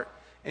start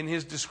in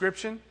His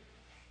description?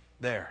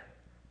 There.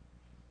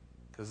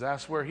 Because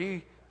that's where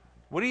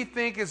what do you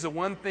think is the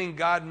one thing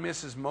God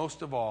misses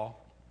most of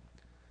all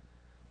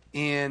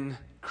in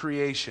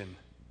creation?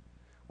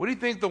 What do you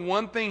think the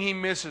one thing He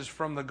misses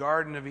from the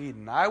Garden of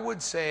Eden? I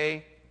would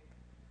say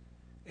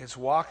it's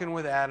walking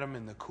with Adam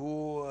in the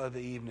cool of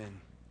the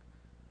evening.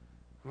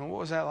 I mean,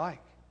 what was that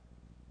like?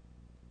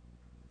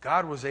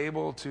 God was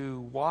able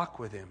to walk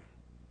with him,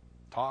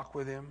 talk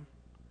with him.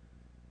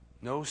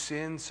 No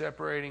sin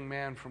separating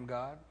man from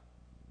God.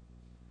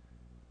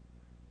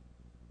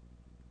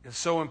 It's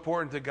so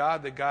important to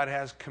God that God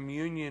has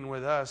communion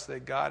with us,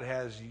 that God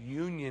has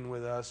union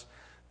with us,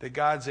 that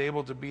God's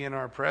able to be in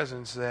our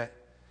presence, that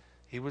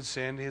He would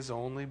send His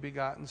only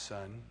begotten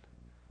Son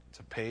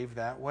to pave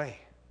that way.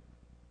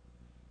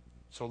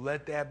 So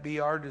let that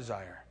be our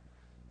desire.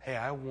 Hey,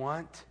 I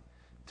want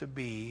to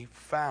be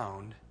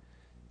found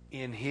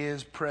in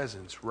His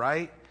presence,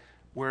 right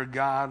where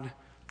God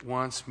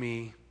wants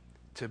me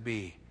to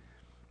be.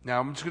 Now,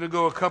 I'm just going to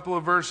go a couple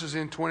of verses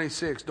in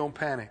 26. Don't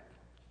panic.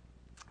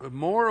 But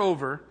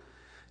moreover,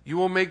 you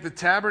will make the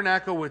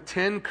tabernacle with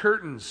 10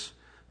 curtains,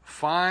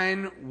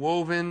 fine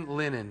woven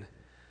linen,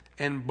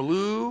 and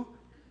blue,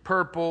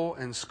 purple,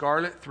 and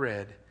scarlet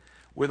thread.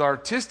 With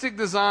artistic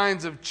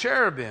designs of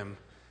cherubim,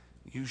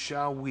 you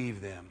shall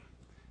weave them.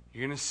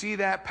 You're going to see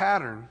that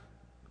pattern.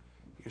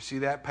 You see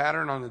that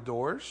pattern on the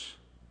doors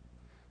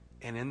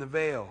and in the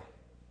veil.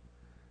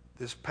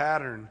 This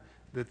pattern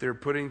that they're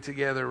putting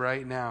together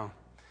right now.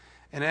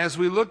 And as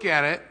we look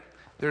at it,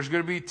 there's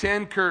going to be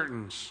 10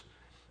 curtains.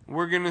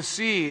 We're going to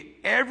see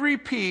every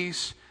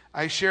piece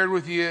I shared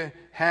with you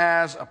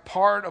has a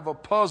part of a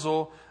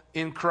puzzle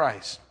in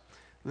Christ.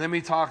 Let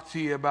me talk to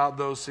you about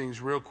those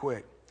things real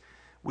quick.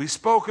 We've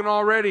spoken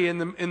already in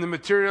the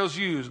materials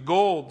used.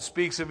 Gold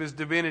speaks of His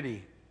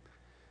divinity.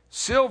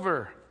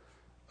 Silver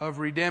of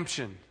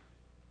redemption.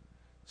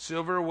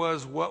 Silver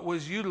was what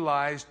was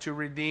utilized to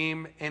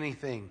redeem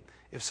anything.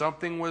 If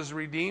something was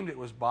redeemed, it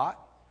was bought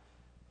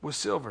with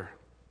silver.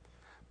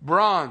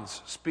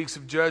 Bronze speaks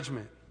of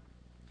judgment.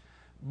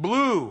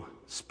 Blue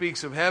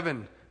speaks of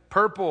heaven.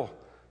 Purple,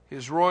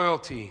 His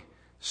royalty.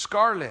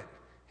 Scarlet,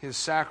 His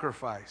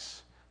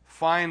sacrifice.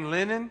 Fine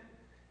linen,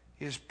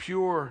 His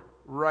pure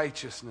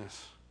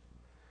righteousness.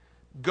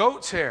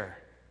 Goat's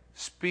hair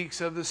speaks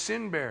of the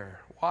sin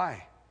bearer.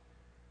 Why?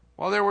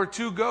 Well, there were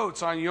 2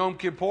 goats on Yom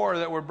Kippur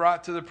that were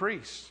brought to the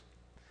priest.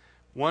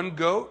 One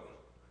goat,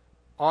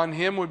 on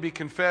him would be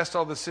confessed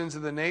all the sins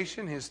of the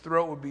nation. His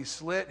throat would be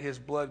slit, his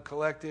blood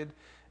collected,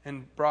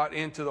 and brought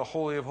into the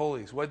Holy of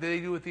Holies. What did they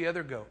do with the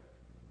other goat?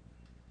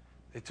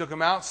 They took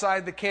him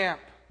outside the camp,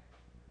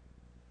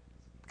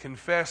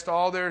 confessed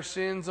all their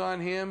sins on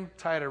him,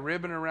 tied a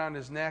ribbon around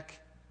his neck,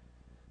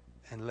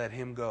 and let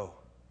him go.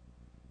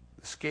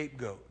 The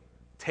scapegoat,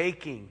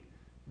 taking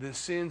the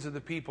sins of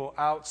the people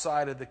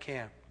outside of the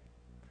camp,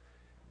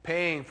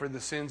 paying for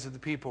the sins of the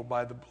people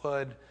by the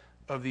blood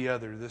of the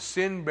other. The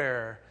sin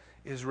bearer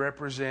is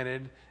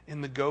represented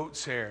in the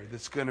goat's hair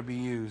that's going to be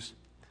used.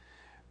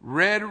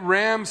 Red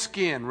ram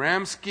skin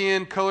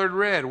colored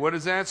red. What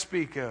does that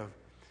speak of?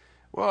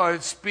 Well,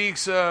 it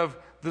speaks of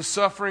the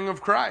suffering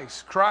of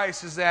Christ.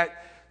 Christ is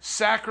that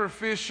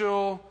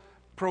sacrificial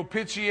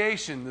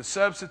propitiation, the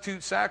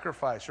substitute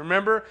sacrifice.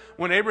 Remember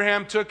when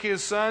Abraham took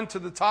his son to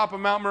the top of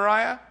Mount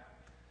Moriah?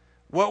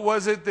 What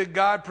was it that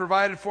God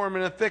provided for him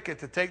in a thicket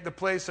to take the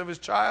place of his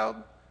child?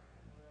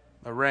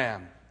 A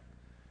ram.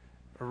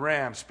 A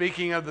ram.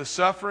 Speaking of the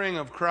suffering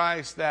of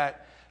Christ,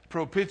 that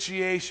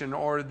propitiation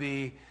or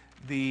the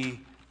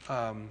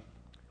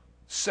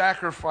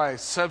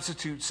sacrifice,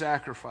 substitute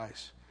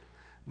sacrifice.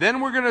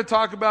 Then we're going to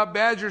talk about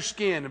badger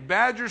skin.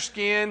 Badger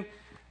skin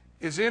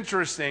is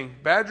interesting.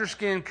 Badger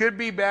skin could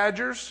be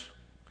badgers.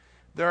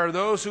 There are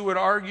those who would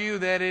argue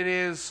that it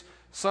is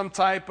some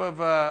type of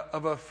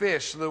a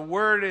fish. The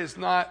word is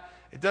not,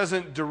 it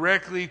doesn't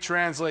directly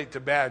translate to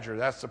badger.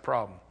 That's the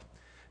problem.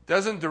 It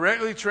doesn't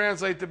directly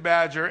translate to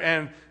badger.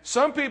 And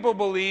some people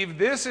believe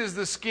this is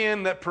the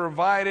skin that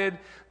provided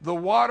the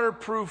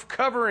waterproof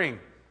covering.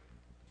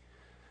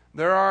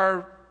 There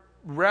are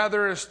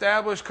rather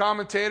established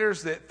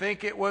commentators that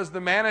think it was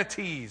the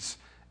manatees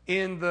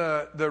in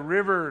the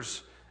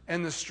rivers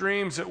and the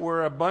streams that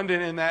were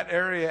abundant in that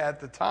area at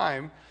the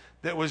time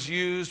that was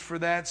used for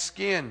that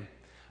skin.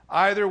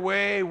 Either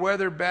way,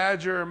 whether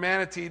badger or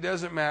manatee,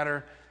 doesn't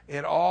matter.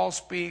 It all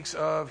speaks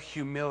of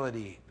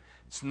humility.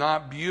 It's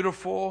not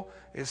beautiful.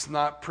 It's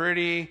not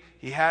pretty.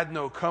 He had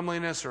no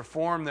comeliness or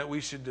form that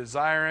we should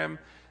desire him.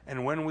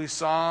 And when we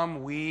saw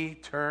him, we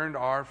turned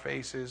our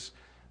faces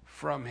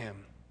from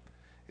him.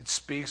 It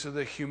speaks of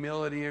the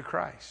humility of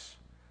Christ.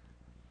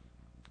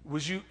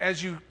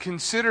 As you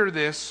consider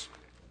this,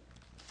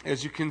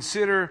 as you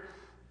consider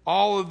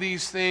all of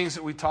these things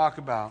that we talk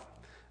about,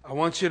 I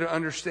want you to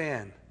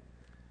understand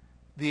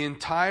the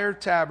entire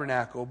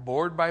tabernacle,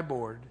 board by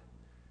board,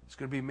 is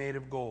going to be made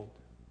of gold,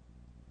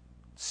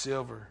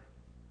 silver,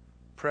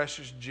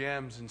 precious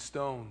gems and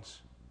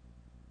stones,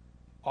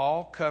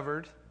 all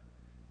covered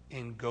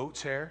in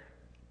goat's hair,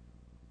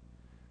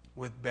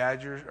 with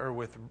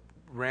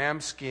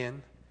ram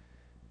skin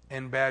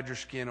and badger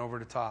skin over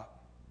the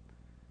top.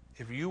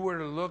 If you were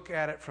to look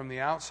at it from the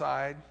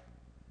outside,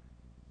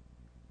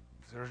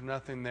 there's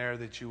nothing there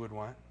that you would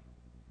want.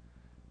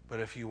 But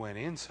if you went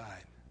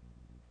inside,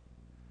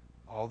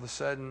 all of a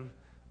sudden,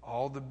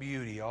 all the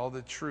beauty, all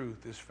the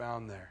truth is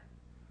found there.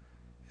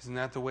 Isn't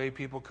that the way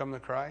people come to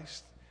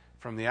Christ?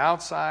 From the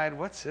outside,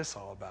 what's this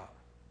all about?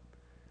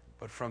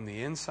 But from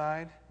the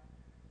inside,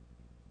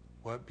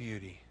 what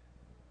beauty.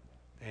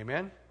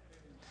 Amen?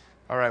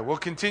 All right, we'll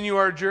continue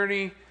our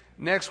journey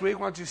next week.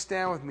 Why don't you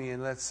stand with me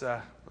and let's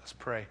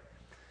pray.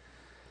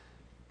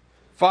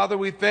 Father,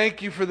 we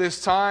thank you for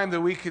this time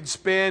that we could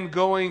spend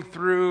going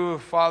through,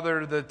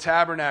 Father, the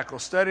tabernacle,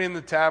 studying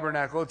the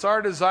tabernacle. It's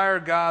our desire,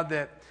 God,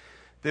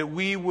 that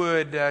we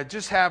would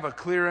just have a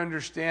clear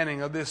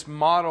understanding of this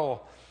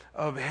model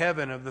of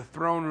heaven, of the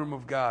throne room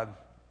of God.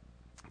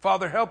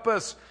 Father, help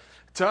us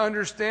to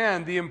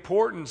understand the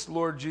importance,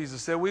 Lord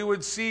Jesus, that we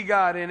would see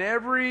God in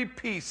every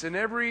piece, in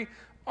every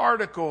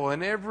article,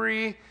 in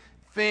every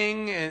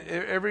thing,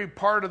 every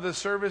part of the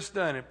service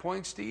done. It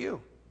points to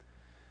you.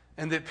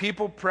 And that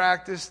people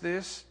practice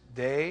this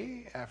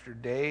day after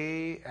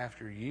day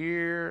after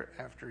year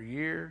after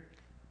year.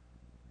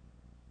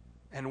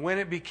 And when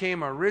it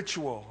became a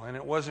ritual and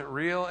it wasn't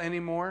real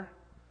anymore,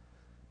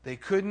 they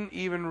couldn't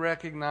even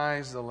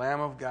recognize the Lamb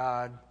of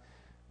God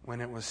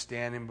when it was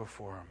standing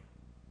before them.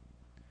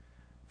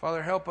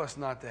 Father, help us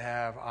not to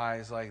have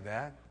eyes like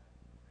that.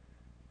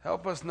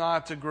 Help us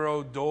not to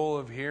grow dull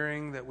of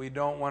hearing that we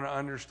don't want to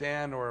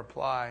understand or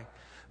apply.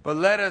 But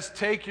let us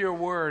take your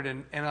word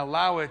and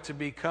allow it to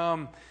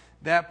become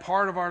that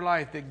part of our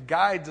life that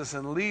guides us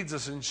and leads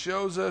us and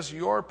shows us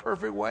your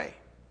perfect way.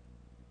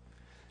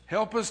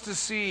 Help us to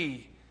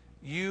see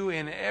you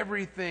in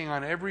everything,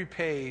 on every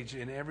page,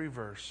 in every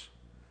verse.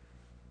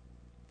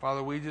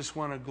 Father, we just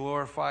want to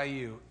glorify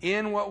you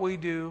in what we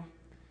do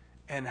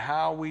and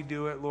how we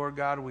do it, Lord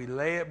God. We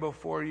lay it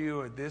before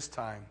you at this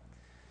time.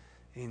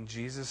 In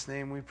Jesus'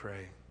 name we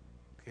pray.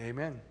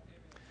 Amen.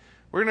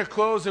 We're going to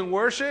close in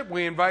worship.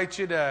 We invite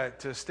you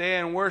to stay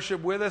and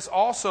worship with us.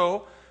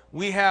 Also,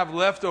 we have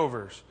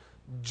leftovers.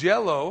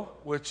 Jell-O,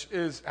 which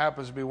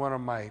happens to be one of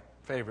my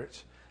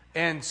favorites,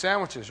 and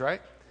sandwiches, right?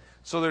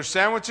 So there's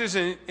sandwiches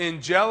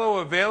in Jell-O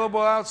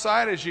available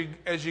outside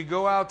as you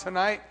go out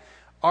tonight.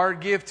 Our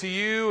gift to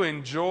you,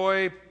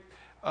 enjoy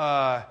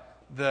the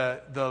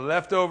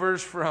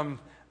leftovers from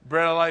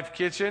Bread of Life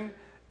Kitchen,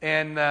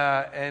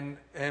 and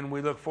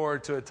we look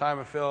forward to a time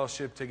of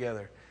fellowship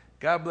together.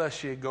 God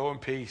bless you. Go in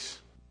peace.